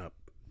coming up,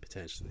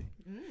 potentially.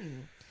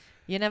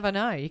 You never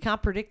know. You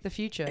can't predict the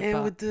future. And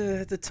but with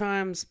the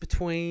times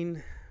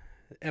between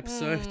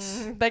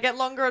episodes, they get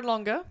longer and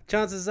longer.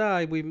 chances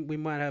are we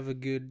might have a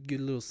good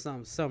little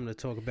something to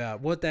talk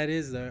about. What that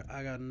is, though,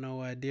 I got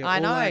no idea. I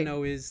All know. I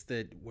know is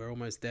that we're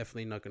almost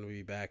definitely not going to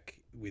be back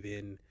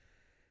within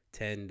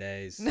 10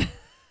 days.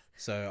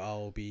 So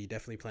I'll be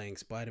definitely playing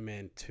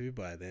Spider-Man 2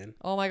 by then.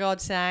 Oh my God,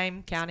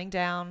 same. Counting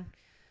down.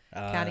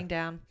 Counting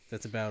down.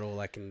 That's about all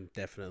I can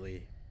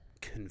definitely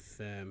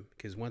confirm.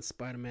 Because once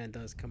Spider-Man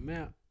does come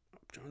out,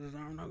 chances are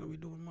I'm not going to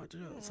be doing much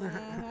else.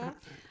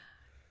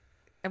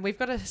 And we've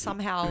got to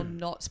somehow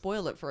not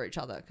spoil it for each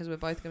other because we're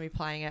both going to be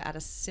playing it at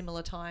a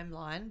similar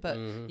timeline, but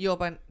you're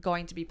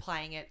going to be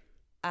playing it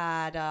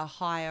at a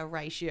higher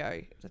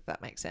ratio, if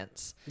that makes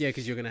sense. Yeah,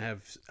 because you're going to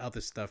have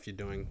other stuff you're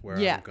doing where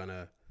Yeah. I'm going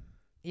to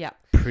Yeah.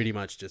 pretty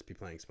much just be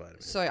playing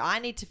Spider-Man. So I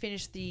need to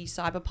finish the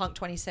Cyberpunk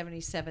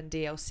 2077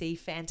 DLC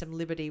Phantom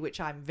Liberty,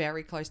 which I'm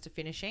very close to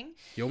finishing.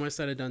 You almost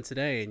had it done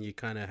today and you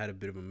kind of had a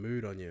bit of a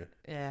mood on you.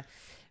 Yeah.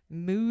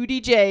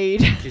 Moody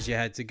Jade. Because you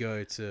had to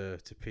go to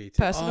PT.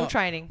 Personal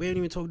training. We haven't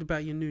even talked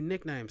about your new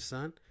nickname,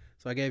 son.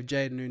 So I gave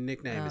Jade a new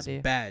nickname. It's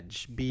dear.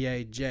 Badge.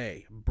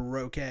 B-A-J.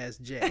 Broke-ass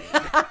Jade.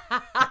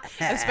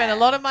 I've spent a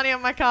lot of money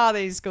on my car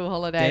these school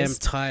holidays. Damn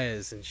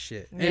tires and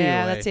shit. Yeah,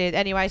 Anyway, that's it.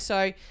 Anyway,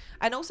 so...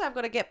 And also I've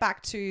got to get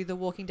back to the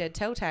Walking Dead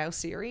Telltale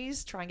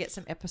series. Try and get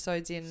some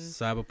episodes in...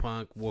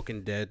 Cyberpunk,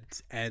 Walking Dead,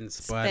 and Then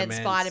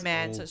Spider-Man.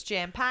 Spider-Man. So it's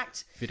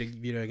jam-packed.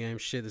 Video game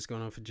shit that's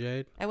going on for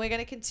Jade. And we're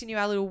going to continue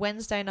our little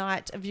Wednesday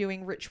night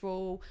viewing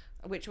ritual,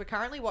 which we're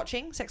currently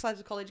watching. Sex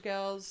Lives of College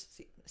Girls,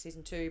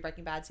 Season 2,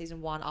 Breaking Bad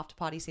Season 1, After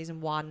Party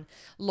Season 1,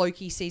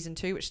 Loki Season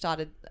 2, which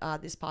started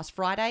this past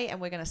Friday. And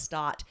we're going to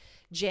start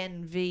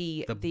Gen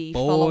V, the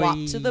follow-up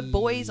to The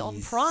Boys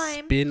on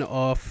Prime.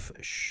 Spin-off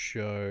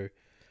show.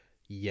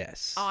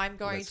 Yes. I'm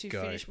going to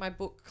finish my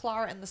book,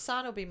 Clara and the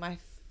Sun. It'll be my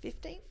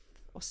 15th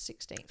or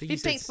 16th?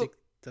 15th book.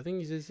 I think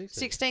you said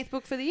 16th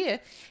book for the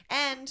year.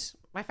 And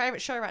my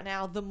favourite show right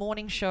now, The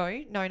Morning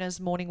Show, known as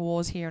Morning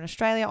Wars here in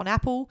Australia on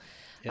Apple,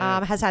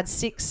 has had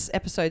 6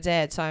 episodes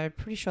aired. So I'm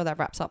pretty sure that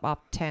wraps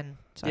up 10.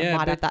 So I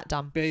might have that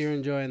done. Bet you're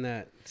enjoying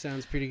that.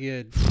 Sounds pretty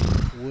good.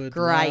 Would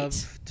Great.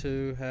 love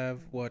to have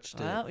watched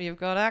it. Well, you've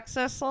got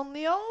access on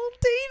the old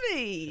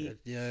TV.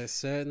 Yeah,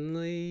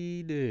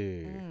 certainly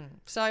do.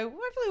 So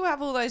hopefully we'll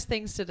have all those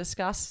things to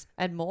discuss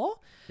and more.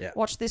 Yeah.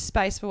 Watch this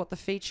space for what the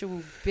feature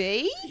will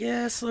be.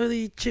 Yeah,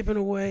 slowly chipping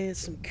away at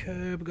some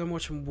Curb. Gonna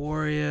watch some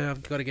Warrior.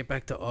 I've got to get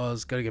back to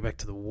Oz. Got to get back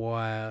to The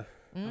Wire.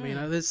 I mean,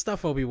 there's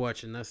stuff I'll be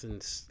watching.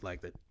 Nothing's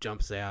like that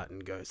jumps out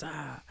and goes,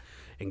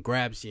 and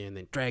grabs you and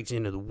then drags you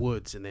into the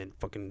woods and then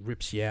fucking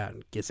rips you out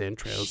and gets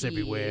entrails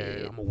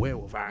everywhere. I'm a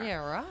werewolf. Yeah,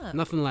 right.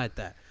 Nothing like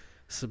that.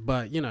 So,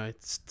 but, you know,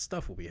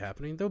 stuff will be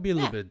happening. There'll be a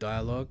little bit of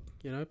dialogue,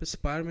 you know, but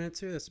Spider-Man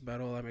 2, that's about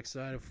all I'm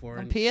excited for. On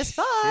And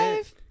PS5.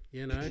 shit,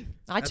 you know.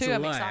 I that's too a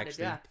am lie, excited,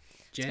 actually. yeah.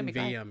 Gen be V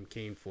great. I'm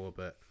keen for,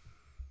 but,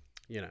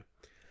 you know,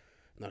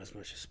 not as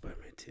much as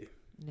Spider-Man 2.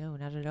 No,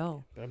 not at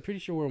all. But I'm pretty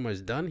sure we're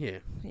almost done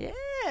here.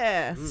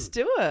 Yeah, let's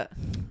do it.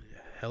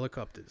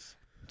 Helicopters.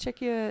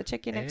 Check your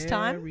next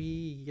time.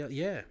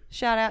 Yeah.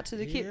 Shout out to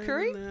the Kip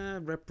Curry.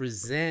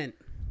 Represent.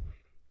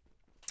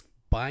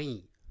 Bye.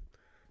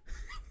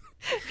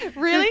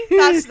 Really?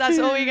 That's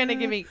all you're gonna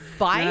give me?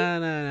 Bye?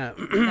 No.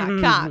 No,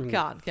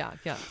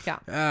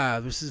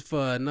 can't. This is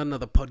for None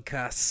Other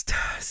Podcast,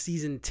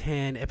 Season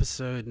 10,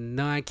 Episode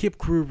 9. Kip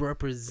Crew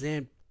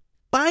represent.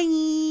 Bye.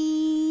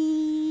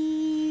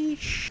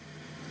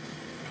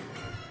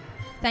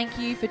 Thank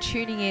you for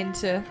tuning in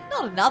to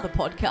Not Another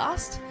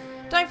Podcast.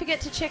 Don't forget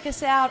to check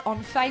us out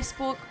on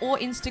Facebook or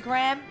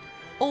Instagram,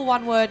 all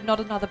one word, Not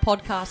Another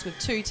Podcast with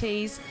 2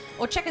 T's,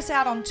 or check us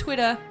out on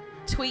Twitter,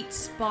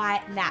 Tweets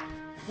by Nap.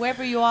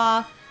 Wherever you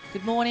are,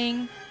 good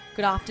morning,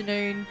 good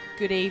afternoon,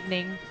 good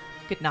evening,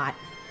 good night.